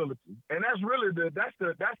accountability, and that's really the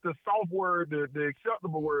soft word, the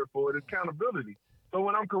acceptable word for it, accountability. So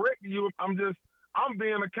when I'm correcting you, I'm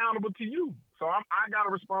being accountable to you. So I got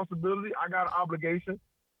a responsibility, I got an obligation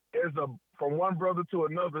as a from one brother to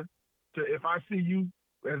another. To if I see you,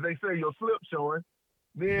 as they say, your slip showing,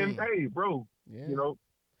 then hey, bro, you yeah, know,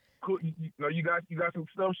 you got some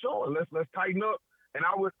stuff showing. Let's tighten up. And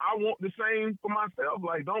I want the same for myself.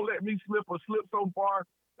 Like, don't let me slip or slip so far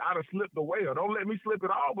I'd have slipped away, or don't let me slip at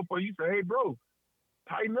all before you say, hey, bro,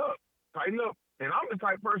 tighten up, tighten up. And I'm the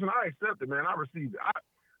type of person, I accept it, man. I receive it.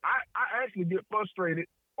 I actually get frustrated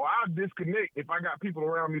or I disconnect if I got people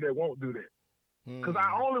around me that won't do that. Because I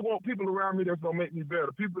hmm, only want people around me that's gonna make me better.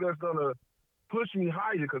 People that's gonna push me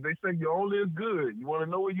higher. Because they say you're only as good. You want to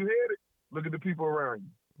know where you headed? Look at the people around you.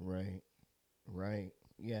 right, right,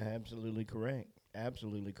 yeah, absolutely correct,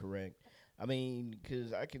 absolutely correct. I mean,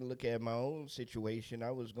 because I can look at my own situation.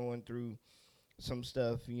 I was going through some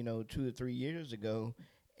stuff, 2 or 3 years ago,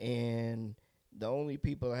 and the only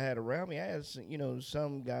people I had around me, I had,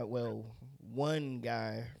 some guy, well, one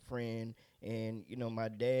guy friend, and my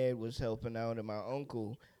dad was helping out, and my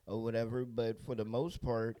uncle or whatever. But for the most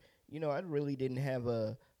part, I really didn't have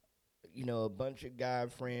a bunch of guy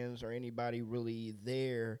friends or anybody really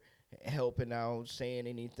there helping out, saying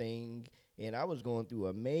anything. And I was going through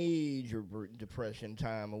a major depression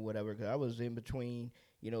time or whatever because I was in between,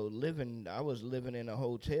 I was living in a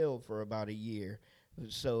hotel for about a year.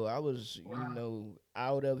 So I was, Wow.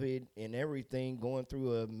 out of it and everything, going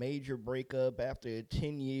through a major breakup after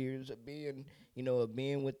 10 years of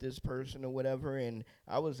being with this person or whatever. And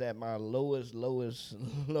I was at my lowest,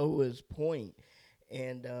 lowest point,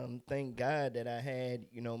 and thank God that I had,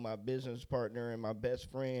 my business partner and my best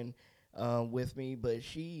friend with me. But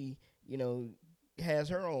she, you know, has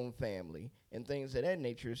her own family and things of that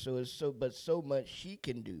nature. So so much she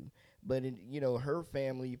can do. But her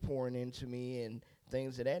family pouring into me and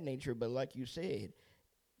things of that nature. But like you said,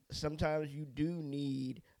 sometimes you do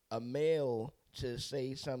need a male to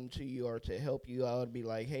say something to you or to help you out and be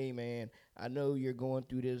like, hey man, I know you're going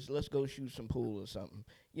through this. Let's go shoot some pool or something.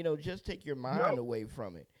 Just take your mind Yep. away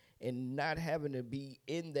from it and not having to be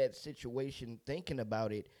in that situation thinking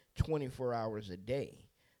about it 24 hours a day.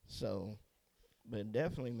 So, but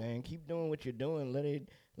definitely, man, keep doing what you're doing.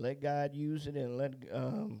 Let God use it and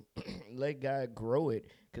let God grow it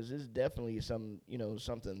because it's definitely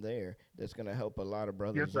something there that's gonna help a lot of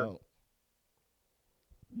Yes, brothers sir. out.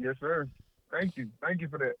 Yes, sir. Thank you. Thank you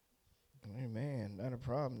for that. Hey man, not a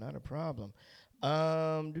problem, not a problem.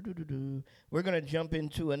 Do. We're gonna jump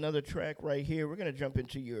into another track right here. We're gonna jump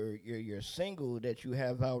into your single that you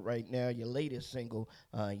have out right now, your latest single,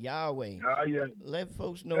 Yahweh. Yeah. Let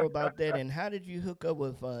folks know about that and how did you hook up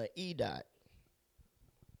with E Dot?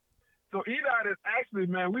 So Edot is actually,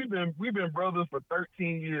 man, we've been brothers for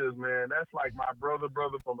 13 years, man. That's like my brother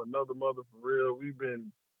from another mother for real. We've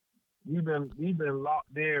been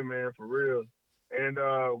locked in, man, for real. And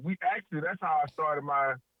we actually that's how I started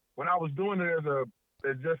my when I was doing it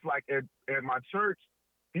as just like at my church,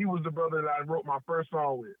 he was the brother that I wrote my first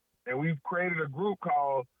song with. And we've created a group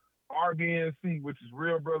called RBNC, which is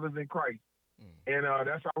Real Brothers in Christ. And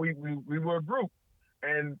that's how we were a group.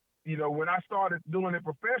 And when I started doing it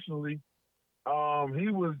professionally, he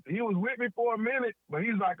was with me for a minute, but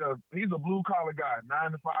he's a blue collar guy,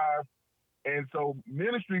 9 to 5, and so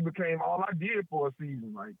ministry became all I did for a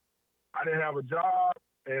season. Like I didn't have a job,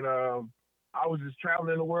 and I was just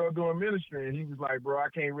traveling the world doing ministry. And he was like, "Bro, I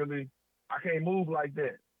can't move like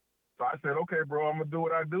that." So I said, "Okay, bro, I'm gonna do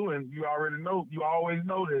what I do." And you always know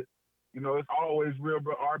that, it's always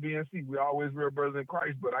RBNC. We always real brothers in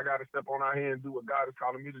Christ. But I got to step on our hand and do what God is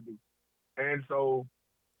calling me to do. And so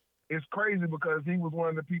it's crazy because he was one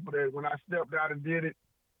of the people that when I stepped out and did it,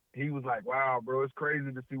 he was like, "Wow, bro, it's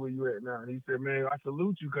crazy to see where you at now." And he said, "Man, I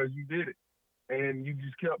salute you because you did it." and you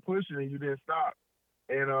just kept pushing and you didn't stop.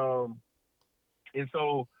 And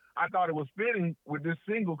so I thought it was fitting with this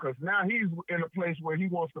single because now he's in a place where he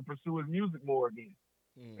wants to pursue his music more again.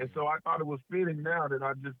 And Mm. so I thought it was fitting now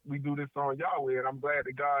that we do this song Yahweh, and I'm glad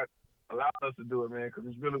that God allowed us to do it, man, because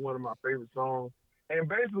it's really one of my favorite songs. And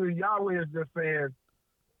basically, Yahweh is just saying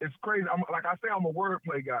it's crazy. Like I say, I'm a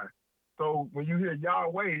wordplay guy. So when you hear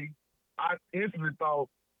Yahweh, I instantly thought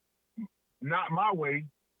not my way,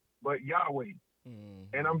 but Yahweh. And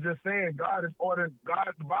Mm-hmm. I'm just saying, God is ordering. God,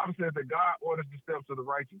 the Bible says that God orders the steps of the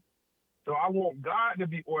righteous. So I want God to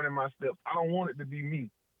be ordering my steps. I don't want it to be me.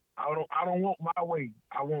 I don't want my way.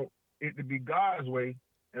 I want it to be God's way.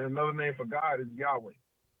 And another name for God is Yahweh.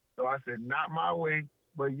 So I said, not my way,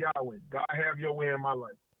 but Yahweh. God have your way in my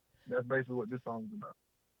life. That's basically what this song is about.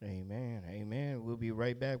 Amen. Amen. We'll be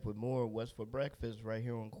right back with more What's for Breakfast right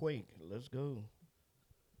here on Quake. Let's go.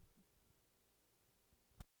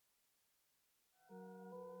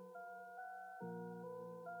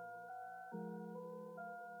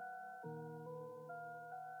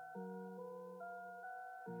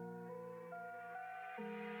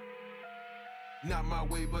 Not my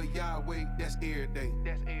way, but Yahweh, that's every day.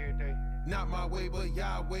 That's every day. Not my way, but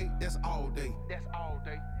Yahweh, that's all day. That's all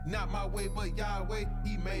day. Not my way, but Yahweh,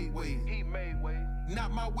 He made ways. He made ways.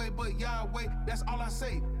 Not my way, but Yahweh, that's all I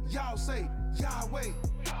say. Y'all say, Yahweh,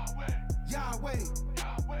 Yahweh. Yahweh,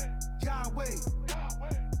 Yahweh. Yahweh,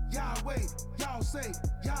 Yahweh. Yahweh. Y'all say,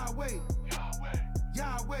 Yahweh, Yahweh.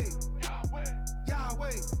 Yahweh, Yahweh.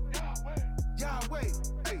 Yahweh, Yahweh. Yahweh.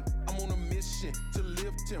 Hey, I'm on a mission to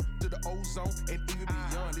lift him to the ozone and even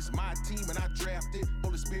beyond. It's my team and I drafted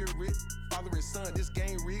Holy Spirit, Father and Son. This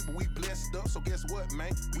game rigged, but we blessed up. So guess what,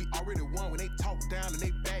 man? We already won. When they talk down and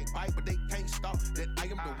they backbite, but they can't stop that I am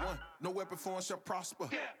the one. No weapon form shall prosper.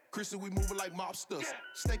 Christian, we moving like mobsters.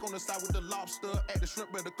 Steak on the side with the lobster. At the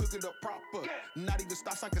shrimp, better cook it up proper. Not even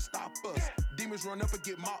stop sign can stop us. Demons run up and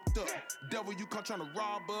get mopped up. Devil, you come trying to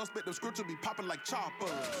rob us. Bet the scripture be popping like choppers.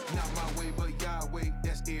 Not my way, but Yahweh,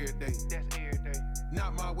 that's every day. That's every day.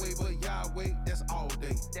 Not my way, but Yahweh, that's all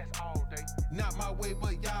day. That's all day. Not my way,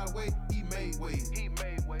 but Yahweh, He made ways. He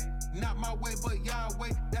made ways. Not my way, but Yahweh,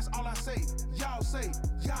 that's all I say. Y'all say,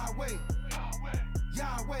 Yahweh, Yahweh.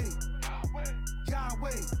 Yahweh, Yahweh.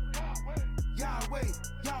 Yahweh, Yahweh. Yahweh.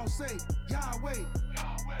 Y'all say, Yahweh,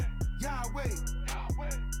 Yahweh. Yahweh, Yahweh.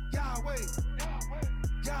 Yahweh, Yahweh.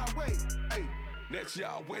 Yahweh. Hey. That's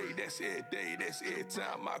Yahweh, that's every day, that's every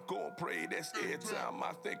time I go and pray, that's every time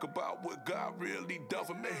I think about what God really done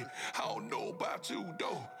for me. I don't know about you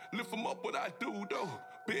though, lift him up what I do though.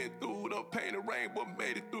 Been through the pain and rain, but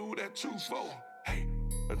made it through that truthful. Hey,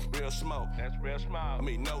 that's real smoke. That's real small. I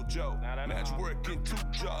mean, no joke. Nah, nah, nah. Match working 2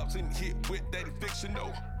 jobs and hit with that eviction,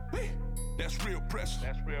 no. That's real pressure.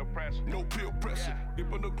 That's real pressure. No peer pressure.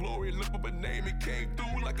 Dip in the glory, lift up a name, it came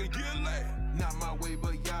through like a year late. Not my way,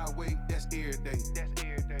 but Yahweh, that's every day. That's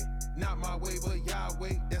every day. Not my way, but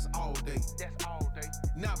Yahweh, that's all day. That's all day.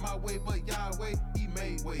 Not my way, but Yahweh, He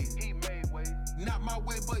made ways. He made ways. Not my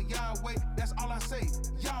way, but Yahweh, that's all I say.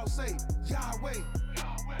 Y'all say, Yahweh,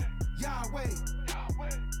 Yahweh. Yahweh, Yahweh.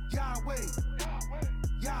 Yahweh, Yahweh.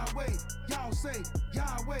 Yahweh. Y'all say,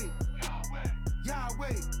 Yahweh, Yahweh.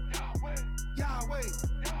 Yahweh, Yahweh. Yahweh,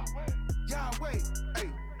 Yahweh. Yahweh.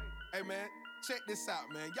 Hey man, check this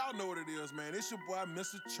out, man. Y'all know what it is, man. It's your boy,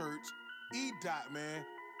 Mr. Church, E. Dot, man.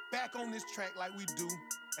 Back on this track like we do.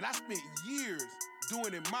 And I spent years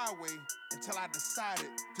doing it my way until I decided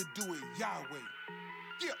to do it Yahweh.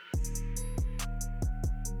 Yeah.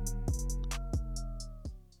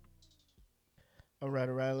 All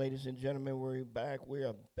right, ladies and gentlemen, we're back. We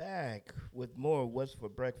are back with more What's for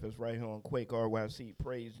Breakfast right here on Quake RYC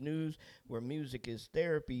Praise News, where music is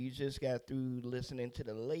therapy. You just got through listening to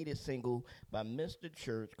the latest single by Mr.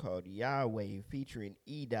 Church called Yahweh, featuring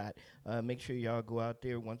E. Dot. Make sure y'all go out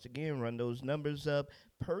there once again, run those numbers up,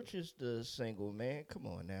 purchase the single, man. Come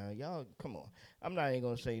on now, y'all. Come on. I'm not even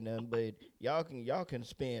gonna say nothing, but y'all can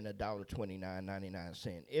spend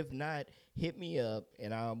 $1.29.99. If not, hit me up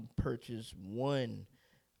and I'll purchase one.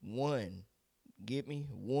 Get me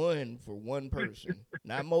one for one person,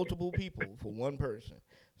 not multiple people for one person.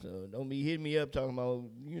 So don't be hitting me up talking about,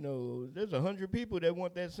 there's 100 people that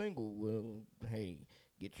want that single. Well, hey,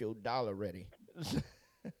 get your dollar ready.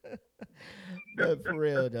 But for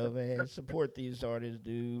real though, man, support these artists,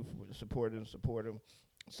 dude. Support them.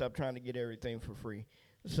 Stop trying to get everything for free.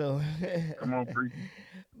 So, Come on, preacher.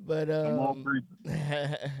 but Come on,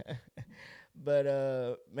 preacher.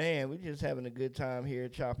 but man, we're just having a good time here,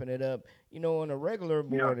 chopping it up. On a regular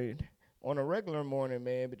Yeah. morning, on a regular morning,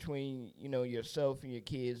 man, between yourself and your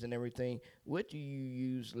kids and everything, what do you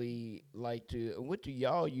usually like to? What do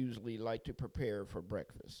y'all usually like to prepare for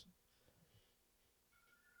breakfast?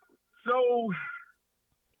 So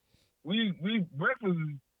we breakfast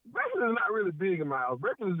is not really big in my house.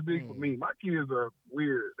 Breakfast is big for Mm. me. My kids are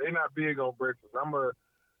weird. They not big on breakfast.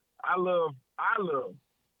 I love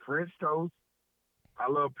French toast. I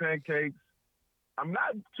love pancakes. I'm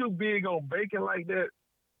not too big on bacon like that.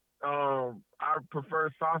 I prefer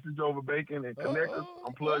sausage over bacon and Uh connectors. oh.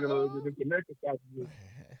 I'm Uh plugging a little bit oh. of connector sausages.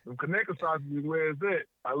 Them connector sausages, where is that?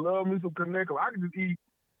 I love me some connector. I can just eat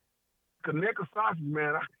connector sausage,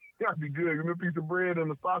 man. That'd be good. Give me a piece of bread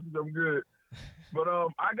and a sausage, I'm good. But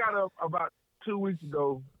I got up about 2 weeks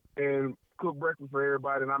ago and cooked breakfast for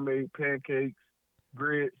everybody, and I made pancakes,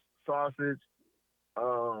 grits, sausage.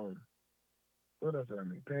 Um, what else did I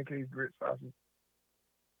make? Pancakes, grits, sausage.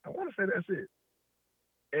 I want to say that's it.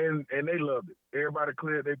 And they loved it. Everybody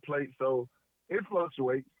cleared their plate, so it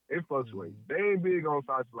fluctuates. It fluctuates. Mm. They ain't big on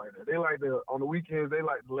sausage like that. They like to on the weekends. They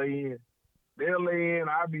like to lay in. They'll lay in.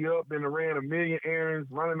 I'll be up and ran a million errands,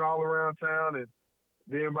 running all around town, and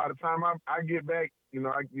then by the time I get back,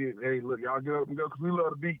 I get, hey, look, y'all get up and go because we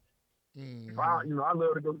love the beach. If Mm-hmm. I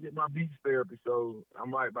love to go get my beach therapy. So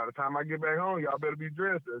I'm like, by the time I get back home, y'all better be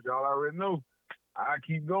dressed, as y'all already know. I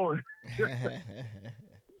keep going.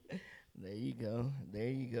 There you go. There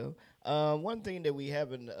you go. One thing that we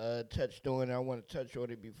haven't touched on, I want to touch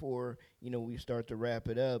on it before we start to wrap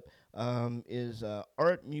it up. Is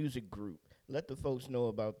art music group. Let the folks know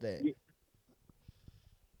about that.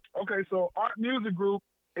 Okay, so art music group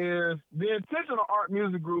is the intention of art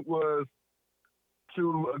music group was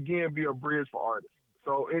to again be a bridge for artists.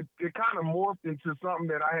 So it kind of morphed into something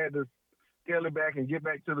that I had to scale it back and get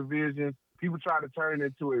back to the vision. People try to turn it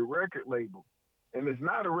into a record label, and it's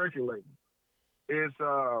not a record label. It's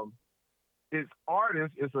it's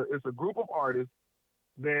artists. It's a group of artists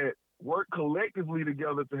that work collectively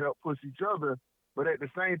together to help push each other. But at the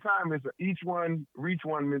same time, it's a each one reach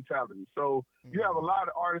one mentality. So you have a Mm. lot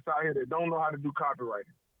of artists out here that don't know how to do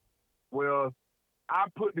copywriting. Well, I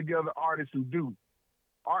put together artists who do.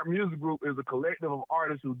 Art Music Group is a collective of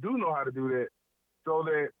artists who do know how to do that, so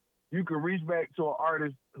that you can reach back to an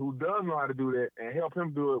artist who does know how to do that and help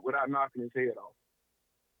him do it without knocking his head off.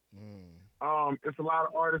 Mm. It's a lot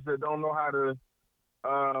of artists that don't know how to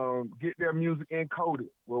get their music encoded.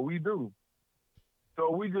 Well, we do. So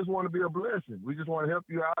we just want to be a blessing. We just want to help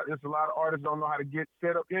you out. It's a lot of artists don't know how to get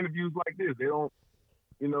set up interviews like this. They don't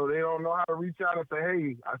know how to reach out and say,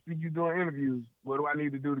 hey, I see you doing interviews. What do I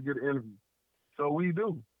need to do to get an interview? So we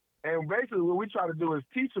do. And basically what we try to do is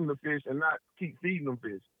teach them to fish and not keep feeding them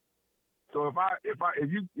fish. So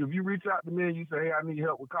if you reach out to me and you say, hey, I need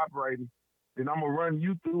help with copywriting, then I'm gonna run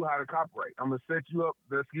you through how to copyright. I'm gonna set you up.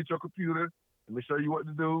 Let's get your computer. Let me show you what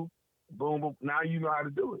to do. Boom, boom. Now you know how to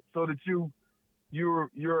do it, so that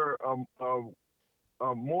you're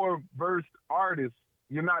a more versed artist.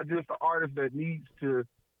 You're not just an artist that needs to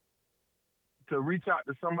reach out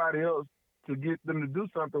to somebody else to get them to do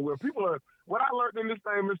something. Where people are, what I learned in this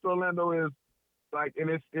thing, Mr. Orlando, is like, and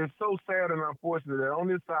it's so sad and unfortunate that on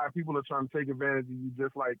this side people are trying to take advantage of you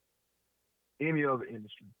just like any other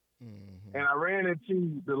industry. And Mm-hmm. I ran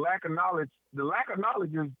into the lack of knowledge. The lack of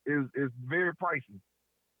knowledge is very pricey,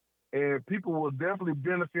 and people will definitely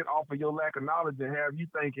benefit off of your lack of knowledge and have you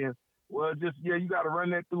thinking, well, just yeah, you got to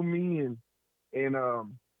run that through me, and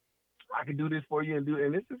I can do this for you and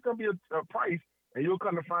this is gonna be a price, and you'll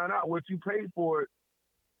come to find out what you paid for it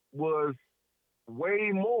was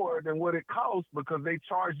way more than what it costs because they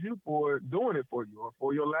charge you for doing it for you or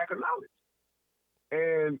for your lack of knowledge.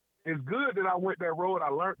 And it's good that I went that road. I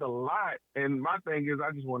learned a lot. And my thing is,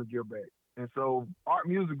 I just want to give back. And so, Art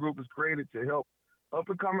Music Group is created to help up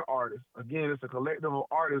and coming artists. Again, it's a collective of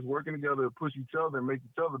artists working together to push each other and make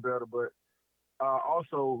each other better, but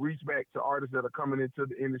also reach back to artists that are coming into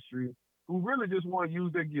the industry who really just want to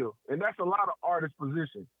use their gift. And that's a lot of artists'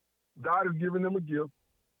 position. God has given them a gift,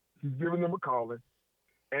 He's given them a calling,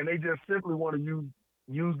 and they just simply want to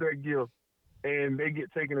use their gift, and they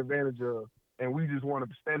get taken advantage of, and we just want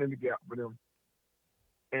to stand in the gap for them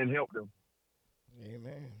and help them.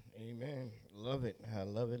 Amen. Amen. Love it. I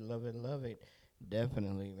love it. Love it. Love it.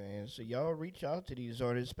 Definitely, man. So y'all reach out to these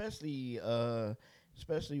artists,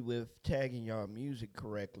 especially with tagging y'all music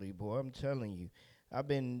correctly, boy. I'm telling you, I've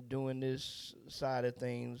been doing this side of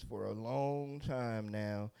things for a long time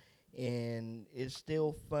now, and it's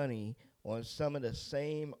still funny on some of the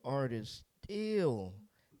same artists still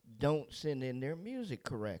don't send in their music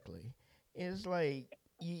correctly. It's like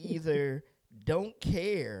you either don't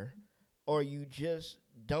care or you just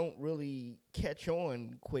don't really catch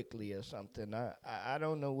on quickly or something. I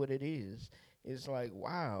don't know what it is. It's like,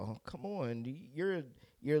 wow, come on, you're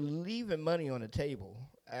leaving money on the table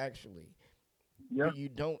actually Yeah, when you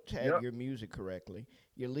don't tag yep. your music correctly.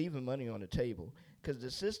 You're leaving money on the table because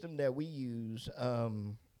the system that we use,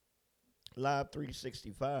 Live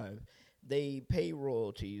 365, they pay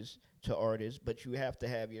royalties to artists, but you have to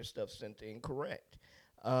have your stuff sent in correct.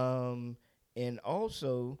 Um, and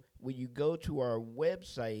also, when you go to our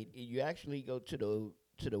website, you actually go to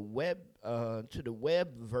the web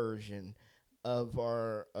version of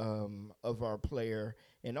our player,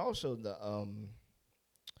 and also the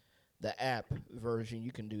app version.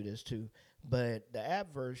 You can do this too, but the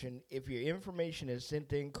app version, if your information is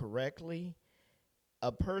sent in correctly,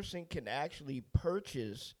 a person can actually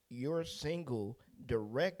purchase your single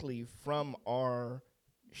directly from our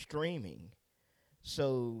streaming.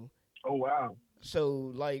 So Oh wow.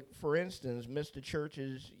 like for instance, Mr.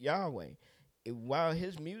 Church's Yahweh, while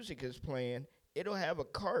his music is playing, it'll have a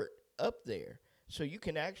cart up there. So you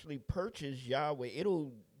can actually purchase Yahweh.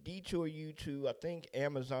 It'll detour you to I think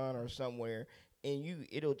Amazon or somewhere, and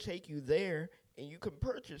it'll take you there and you can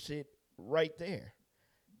purchase it right there,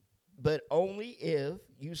 but only if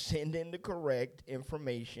you send in the correct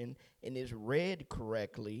information and it's read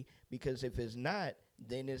correctly. Because if it's not,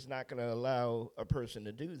 then it's not going to allow a person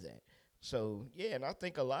to do that. So yeah, and I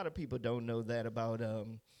think a lot of people don't know that about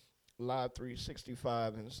Live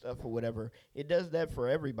 365 and stuff or whatever. It does that for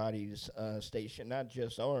everybody's station, not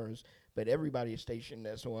just ours, but everybody's station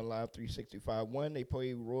that's on Live 365. One, they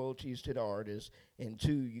pay royalties to the artist, and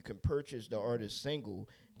two, you can purchase the artist single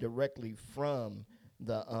directly from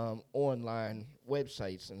the online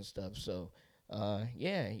websites and stuff. So,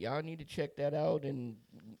 yeah, y'all need to check that out and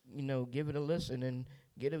give it a listen and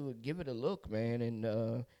give it a look, man,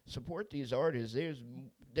 and support these artists.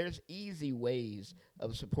 There's easy ways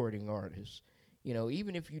of supporting artists.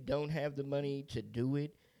 Even if you don't have the money to do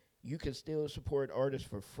it, you can still support artists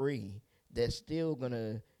for free. That's still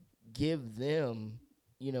gonna give them,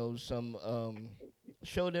 some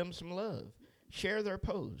show them some love. Share their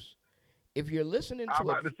posts. If you're listening I'm to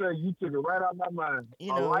a, about to say you took it right out of my mind.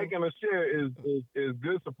 you A like know, and a share is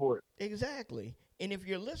good support. exactly. And if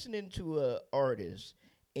you're listening to a artist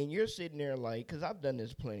and you're sitting there like, because I've done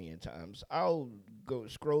this plenty of times, I'll go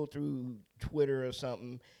scroll through Twitter or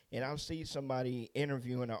something and I'll see somebody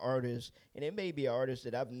interviewing an artist, and it may be an artist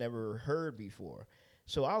that I've never heard before.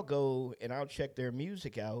 So I'll go and I'll check their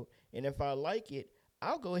music out, and if I like it,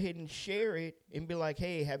 I'll go ahead and share it and be like,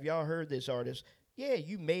 hey, have y'all heard this artist? Yeah,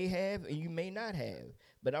 you may have and you may not have,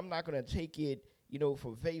 but I'm not going to take it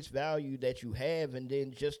for face value that you have and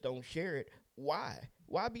then just don't share it. Why?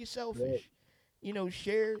 Why be Right. selfish?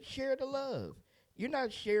 Share the love. You're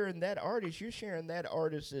not sharing that artist, you're sharing that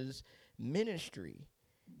artist's ministry.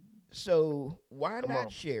 So why Come not on.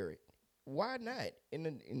 share it? Why not?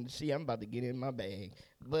 And see, I'm about to get in my bag,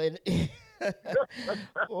 but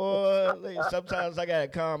or like, sometimes I gotta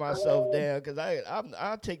calm myself down because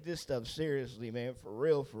I take this stuff seriously, man, for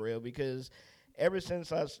real, because ever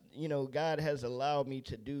since God has allowed me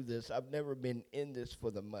to do this, I've never been in this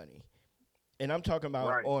for the money. And I'm talking about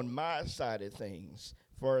Right. on my side of things,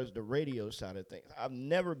 as far as the radio side of things. I've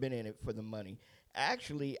never been in it for the money.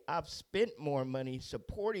 Actually, I've spent more money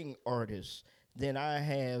supporting artists than I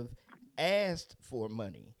have asked for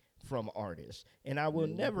money from artists. And I will Yeah,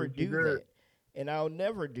 that's never what you do did. that. And I'll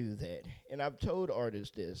never do that. And I've told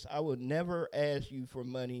artists this: I will never ask you for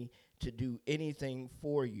money to do anything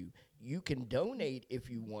for you. You can donate if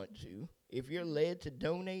you want to. If you're led to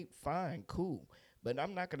donate, fine, cool, but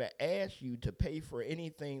I'm not going to ask you to pay for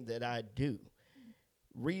anything that I do.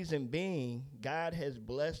 Reason being, God has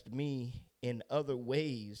blessed me in other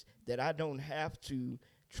ways that I don't have to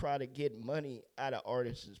try to get money out of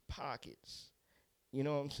artists' pockets. You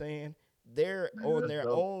know what I'm saying? Yeah, that's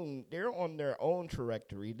dope. They're on their own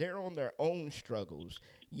trajectory. They're on their own struggles.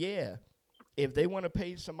 Yeah, if they want to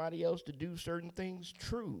pay somebody else to do certain things,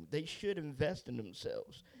 true, they should invest in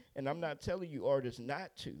themselves. And I'm not telling you artists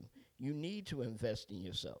not to. You need to invest in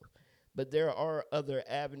yourself. But there are other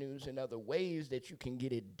avenues and other ways that you can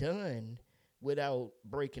get it done without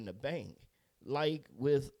breaking the bank. Like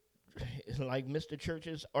with like Mr.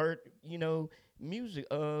 Church's art, music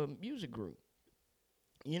group.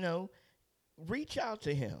 You know, reach out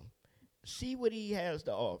to him, see what he has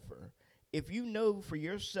to offer. If you know for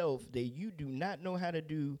yourself that you do not know how to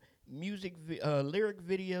do lyric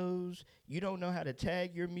videos, you don't know how to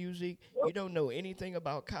tag your music, you don't know anything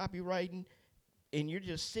about copywriting, and you're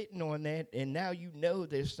just sitting on that, and now you know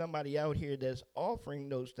there's somebody out here that's offering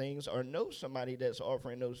those things or know somebody that's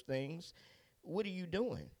offering those things, what are you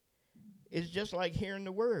doing? It's just like hearing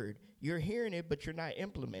the word. You're hearing it, but you're not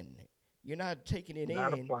implementing it. You're not taking it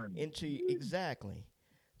Not in applying. into exactly.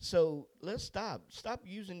 So let's stop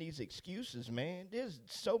using these excuses, man. There's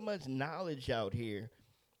so much knowledge out here.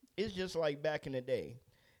 It's just like back in the day.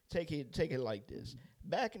 Take it like this.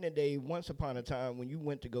 Back in the day, once upon a time, when you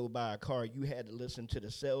went to go buy a car, you had to listen to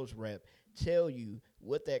the sales rep tell you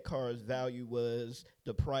what that car's value was,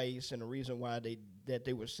 the price, and the reason why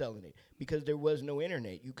they were selling it. Because there was no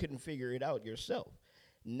internet, you couldn't figure it out yourself.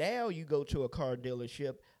 Now you go to a car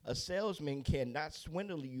dealership, a salesman cannot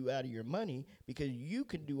swindle you out of your money because you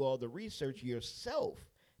can do all the research yourself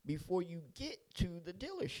before you get to the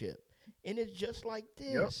dealership. And it's just like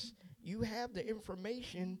Yep. this. You have the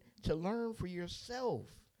information to learn for yourself,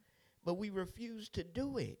 but we refuse to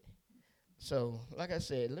do it. So, like I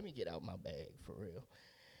said, let me get out my bag for real.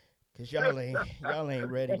 Cause y'all ain't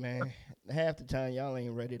ready, man. Half the time y'all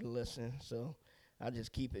ain't ready to listen. So I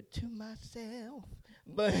just keep it to myself.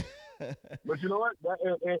 But But you know what?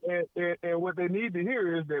 And what they need to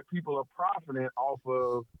hear is that people are profiting off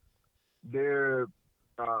of their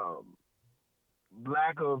um,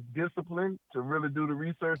 lack of discipline to really do the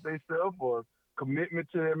research themselves or commitment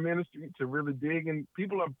to their ministry to really dig. And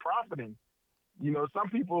people are profiting. You know, some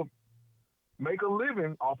people make a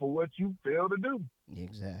living off of what you fail to do.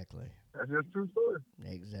 exactly. That's just true story.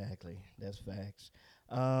 Exactly. That's facts.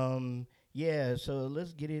 Yeah, so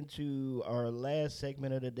let's get into our last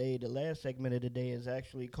segment of the day. The last segment of the day is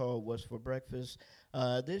actually called What's for Breakfast.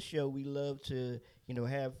 This show, we love to,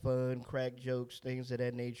 have fun, crack jokes, things of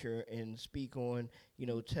that nature, and speak on,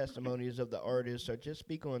 testimonies of the artists or just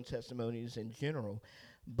speak on testimonies in general.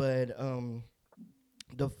 But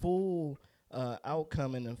the full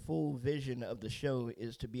outcome and the full vision of the show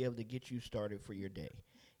is to be able to get you started for your day,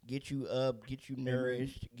 get you up, get you Amen.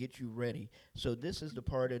 nourished, get you ready. So this is the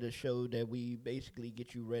part of the show that we basically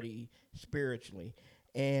get you ready spiritually.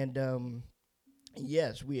 And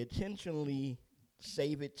yes, we intentionally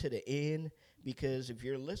save it to the end because if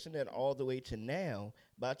you're listening all the way to now,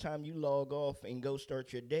 by the time you log off and go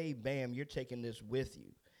start your day, bam, you're taking this with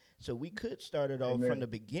you. So we could start it off from Amen. the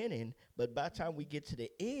beginning, but by the time we get to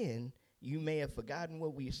the end, you may have forgotten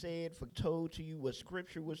what we said, for told to you, what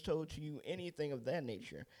scripture was told to you, anything of that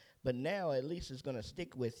nature. But now at least it's going to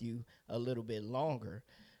stick with you a little bit longer.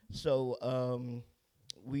 So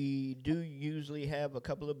we do usually have a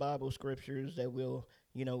couple of Bible scriptures that we'll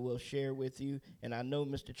share with you. And I know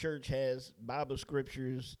Mr. Church has Bible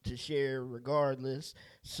scriptures to share regardless.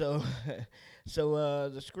 So,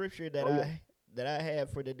 the scripture that Oh yeah. I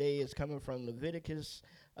have for today is coming from Leviticus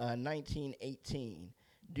 19:18.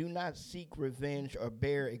 Do not seek revenge or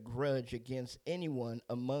bear a grudge against anyone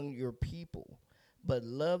among your people, but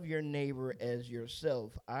love your neighbor as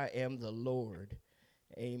yourself. I am the Lord.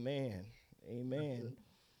 Amen. Amen.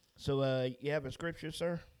 So, you have a scripture,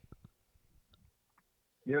 sir?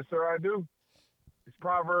 Yes, sir, I do. It's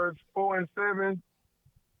Proverbs 4:7.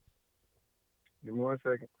 Give me 1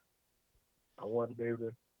 second. I want to be able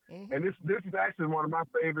to. Mm-hmm. And this is actually one of my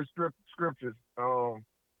favorite scriptures.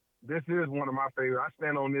 This is one of my favorite. I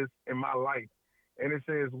stand on this in my life. And it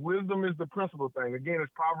says, wisdom is the principal thing. Again,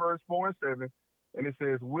 it's Proverbs 4:7. And it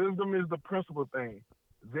says, wisdom is the principal thing.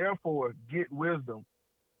 Therefore, get wisdom.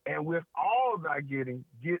 And with all thy getting,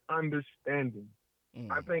 get understanding. I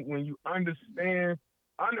Mm, think when you understand,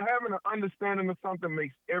 having an understanding of something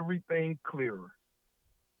makes everything clearer.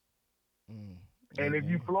 mm. And if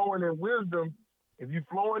you Amen. flowing in wisdom, if you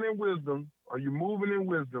flowing in wisdom or you moving in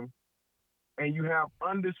wisdom and you have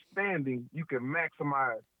understanding, you can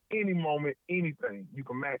maximize any moment, anything. You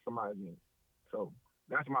can maximize it. So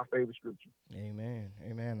that's my favorite scripture. Amen.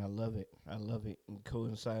 Amen. I love it. I love it. It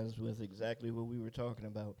coincides with exactly what we were talking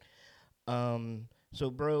about. So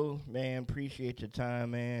bro, man, appreciate your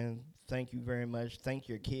time, man. Thank you very much. Thank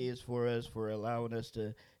your kids for us for allowing us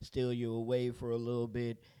to steal you away for a little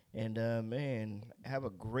bit. And man, have a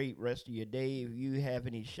great rest of your day. If you have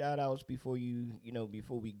any shout outs before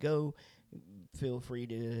before we go, feel free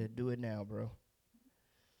to do it now, bro.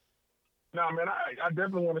 Now, man, I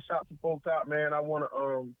definitely want to shout some folks out, man. I want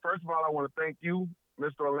to, first of all, I want to thank you,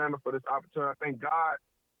 Mr. Orlando, for this opportunity. I thank God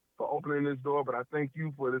for opening this door, but I thank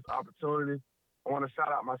you for this opportunity. I want to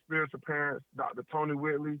shout out my spiritual parents, Dr. Tony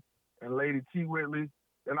Whitley and Lady T. Whitley.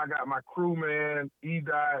 Then I got my crew, man,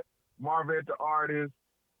 E-Dot, Marvette the artist,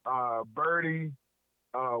 Birdie,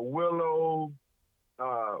 Willow,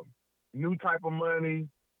 uh, New Type of Money,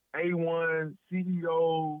 A1,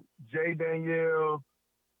 CEO, J. Danielle,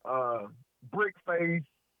 uh, Brickface.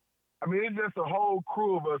 I mean, it's just a whole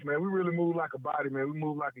crew of us, man. We really move like a body, man. We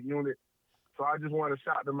move like a unit. So I just want to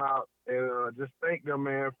shout them out and just thank them,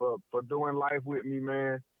 man, for doing life with me,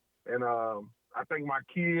 man. And I think my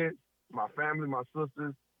kids, my family, my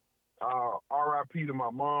sisters, R.I.P. to my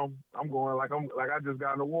mom. I'm going like I just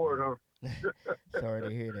got an award, huh? Sorry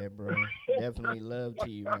to hear that, bro. Definitely love to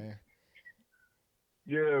you, man.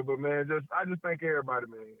 Yeah, but man, I just thank everybody,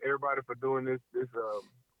 man. Everybody for doing this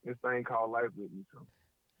thing called life with me. So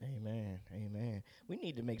Amen. Amen. We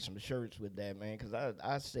need to make some shirts with that, man, because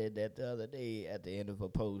I said that the other day at the end of a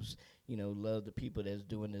post, love the people that's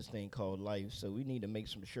doing this thing called life. So we need to make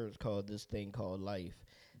some shirts called this thing called life.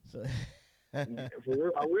 So for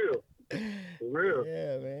real, I will. For real.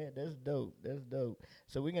 yeah, man, that's dope. That's dope.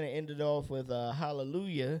 So we're gonna end it off with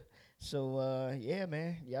hallelujah. So yeah,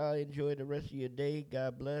 man, y'all enjoy the rest of your day.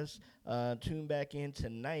 God bless. Tune back in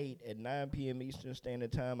tonight at 9 p.m. Eastern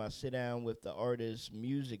Standard Time. I sit down with the artist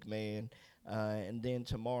Music Man, and then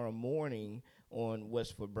tomorrow morning on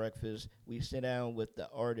What's for Breakfast, we sit down with the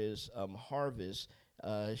artist Harvest.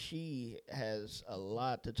 She has a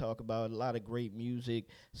lot to talk about, a lot of great music.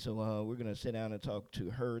 So we're going to sit down and talk to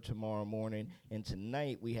her tomorrow morning. And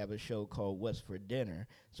tonight we have a show called What's for Dinner.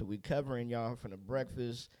 So we're covering y'all from the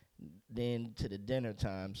breakfast then to the dinner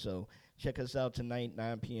time. So check us out tonight,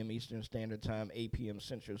 9 p.m. Eastern Standard Time, 8 p.m.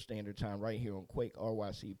 Central Standard Time, right here on Quake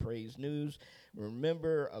RYC Praise News.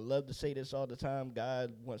 Remember, I love to say this all the time,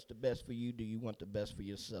 God wants the best for you. Do you want the best for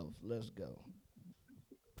yourself? Let's go.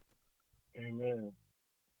 Amen.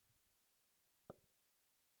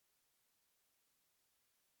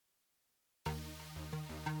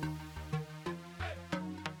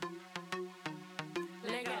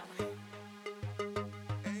 Let go.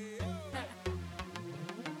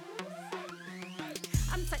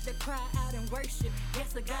 I'm type to cry out and worship.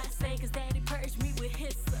 Yes, I gotta say, cause daddy purged me with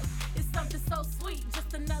his stuff. It's something so sweet,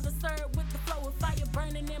 just another syrup with the flow of fire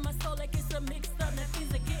burning in my soul like it's a mixed up. Now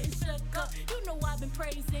things are getting shook up. You know I've been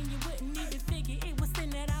praising, you wouldn't even figure it was sin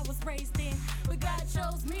that I was raised in. But God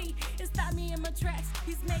chose me and stopped me in my tracks.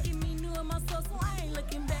 He's making me new in my soul, so I ain't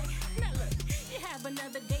looking back. Now look, you have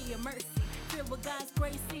another day of mercy, filled with God's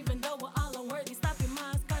grace, even though we're all unworthy. Stop your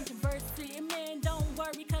mind's controversy. And man, don't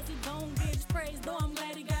worry, cause he don't get his praise, though I'm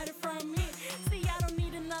glad he got it from me. See, I don't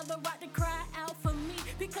need another rock to cry out for me,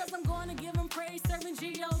 because I'm gonna give him praise, serving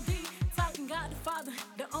G.O.D. Talking God the Father,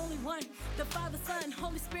 the only one, the Father, Son,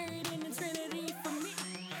 Holy Spirit in the Trinity for me.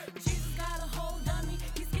 Jesus got a hold on me,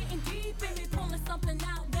 he's getting deep in me, pulling something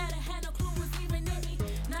out that I had no clue was even in me.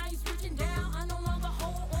 Now he's reaching down, I no longer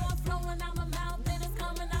hold on, flowing out my mouth, and it's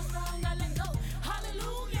coming out strong, I let go.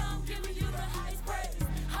 Hallelujah, I'm giving you the highest praise.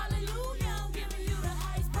 Hallelujah, I'm giving you the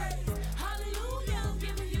highest praise. Hallelujah, I'm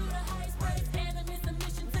giving you the highest praise. And I'm in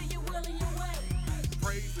submission to your will and your way.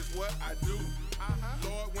 Praise is what I do.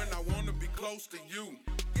 Lord, when I want to be close to you.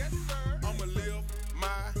 Yes, sir. I'ma lift my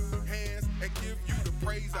hands and give you the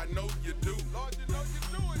praise I know you do. Lord, you know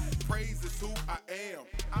you do it. Praise is who I am.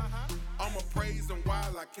 I'ma praise him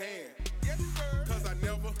while I can. Yes, sir. Cause I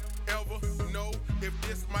never, ever know if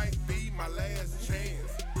this might be my last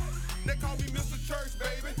chance. They call me Mr. Church,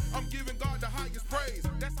 baby. I'm giving God the highest praise.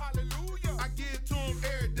 That's hallelujah. I give it to him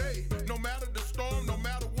every day. No matter the storm, no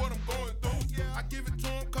matter what I'm going through. I give it to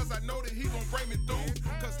him cause I know that he gon' bring me through.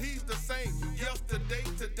 Cause he's the same yesterday,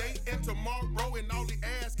 today, and tomorrow. And all he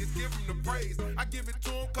asks is give him the praise. I give it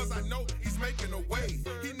to him cause I know he's making a way.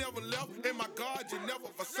 He never left, and my God, you never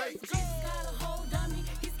forsake. Jesus got a hold on me,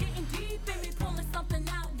 he's getting deep in me, pulling something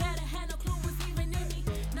out that I had no clue was even in me.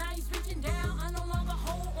 Now he's reaching down, I no longer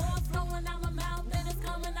hold on, flowing out my mouth, and it's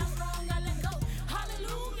coming out strong, I let go.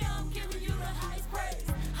 Hallelujah, I'm giving you the highest praise.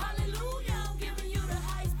 Hallelujah, I'm giving you the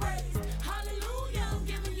highest praise. Hallelujah, I'm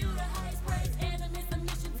giving you the highest praise. And I'm in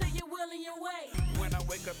submission to your will and your way. When I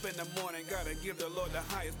wake up in the morning, gotta give the Lord the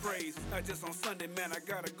highest praise. Not just on Sunday, man, I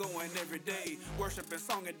gotta go in every day. Worship and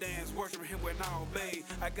song and dance, worship him when I obey.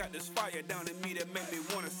 I got this fire down in me that make me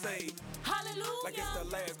wanna say Hallelujah. like it's the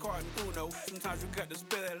last card in Uno. Sometimes you got to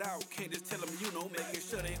spell it out, can't just tell them you know. Making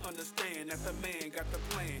sure they understand that the man got the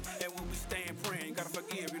plan. And when we stand praying, gotta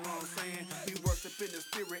forgive, you know what I'm saying? We worship in the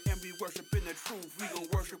spirit and we worship in the truth. We gon'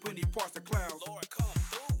 worship when he parts the clouds. Lord, come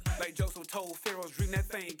through. Like Joseph told Pharaoh's dream, that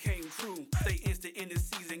thing came true. Stay instant in the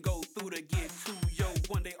season, go through to get to. Yo,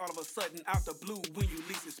 one day all of a sudden, out the blue, when you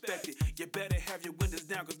least expect it, you better have your windows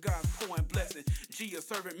down, cause God's pouring blessing. G, a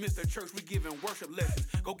servant, Mr. Church, we giving worship lessons.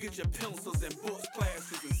 Go get your pencils and books,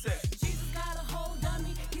 classes, and sessions. Jesus got a hold on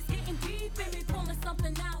me,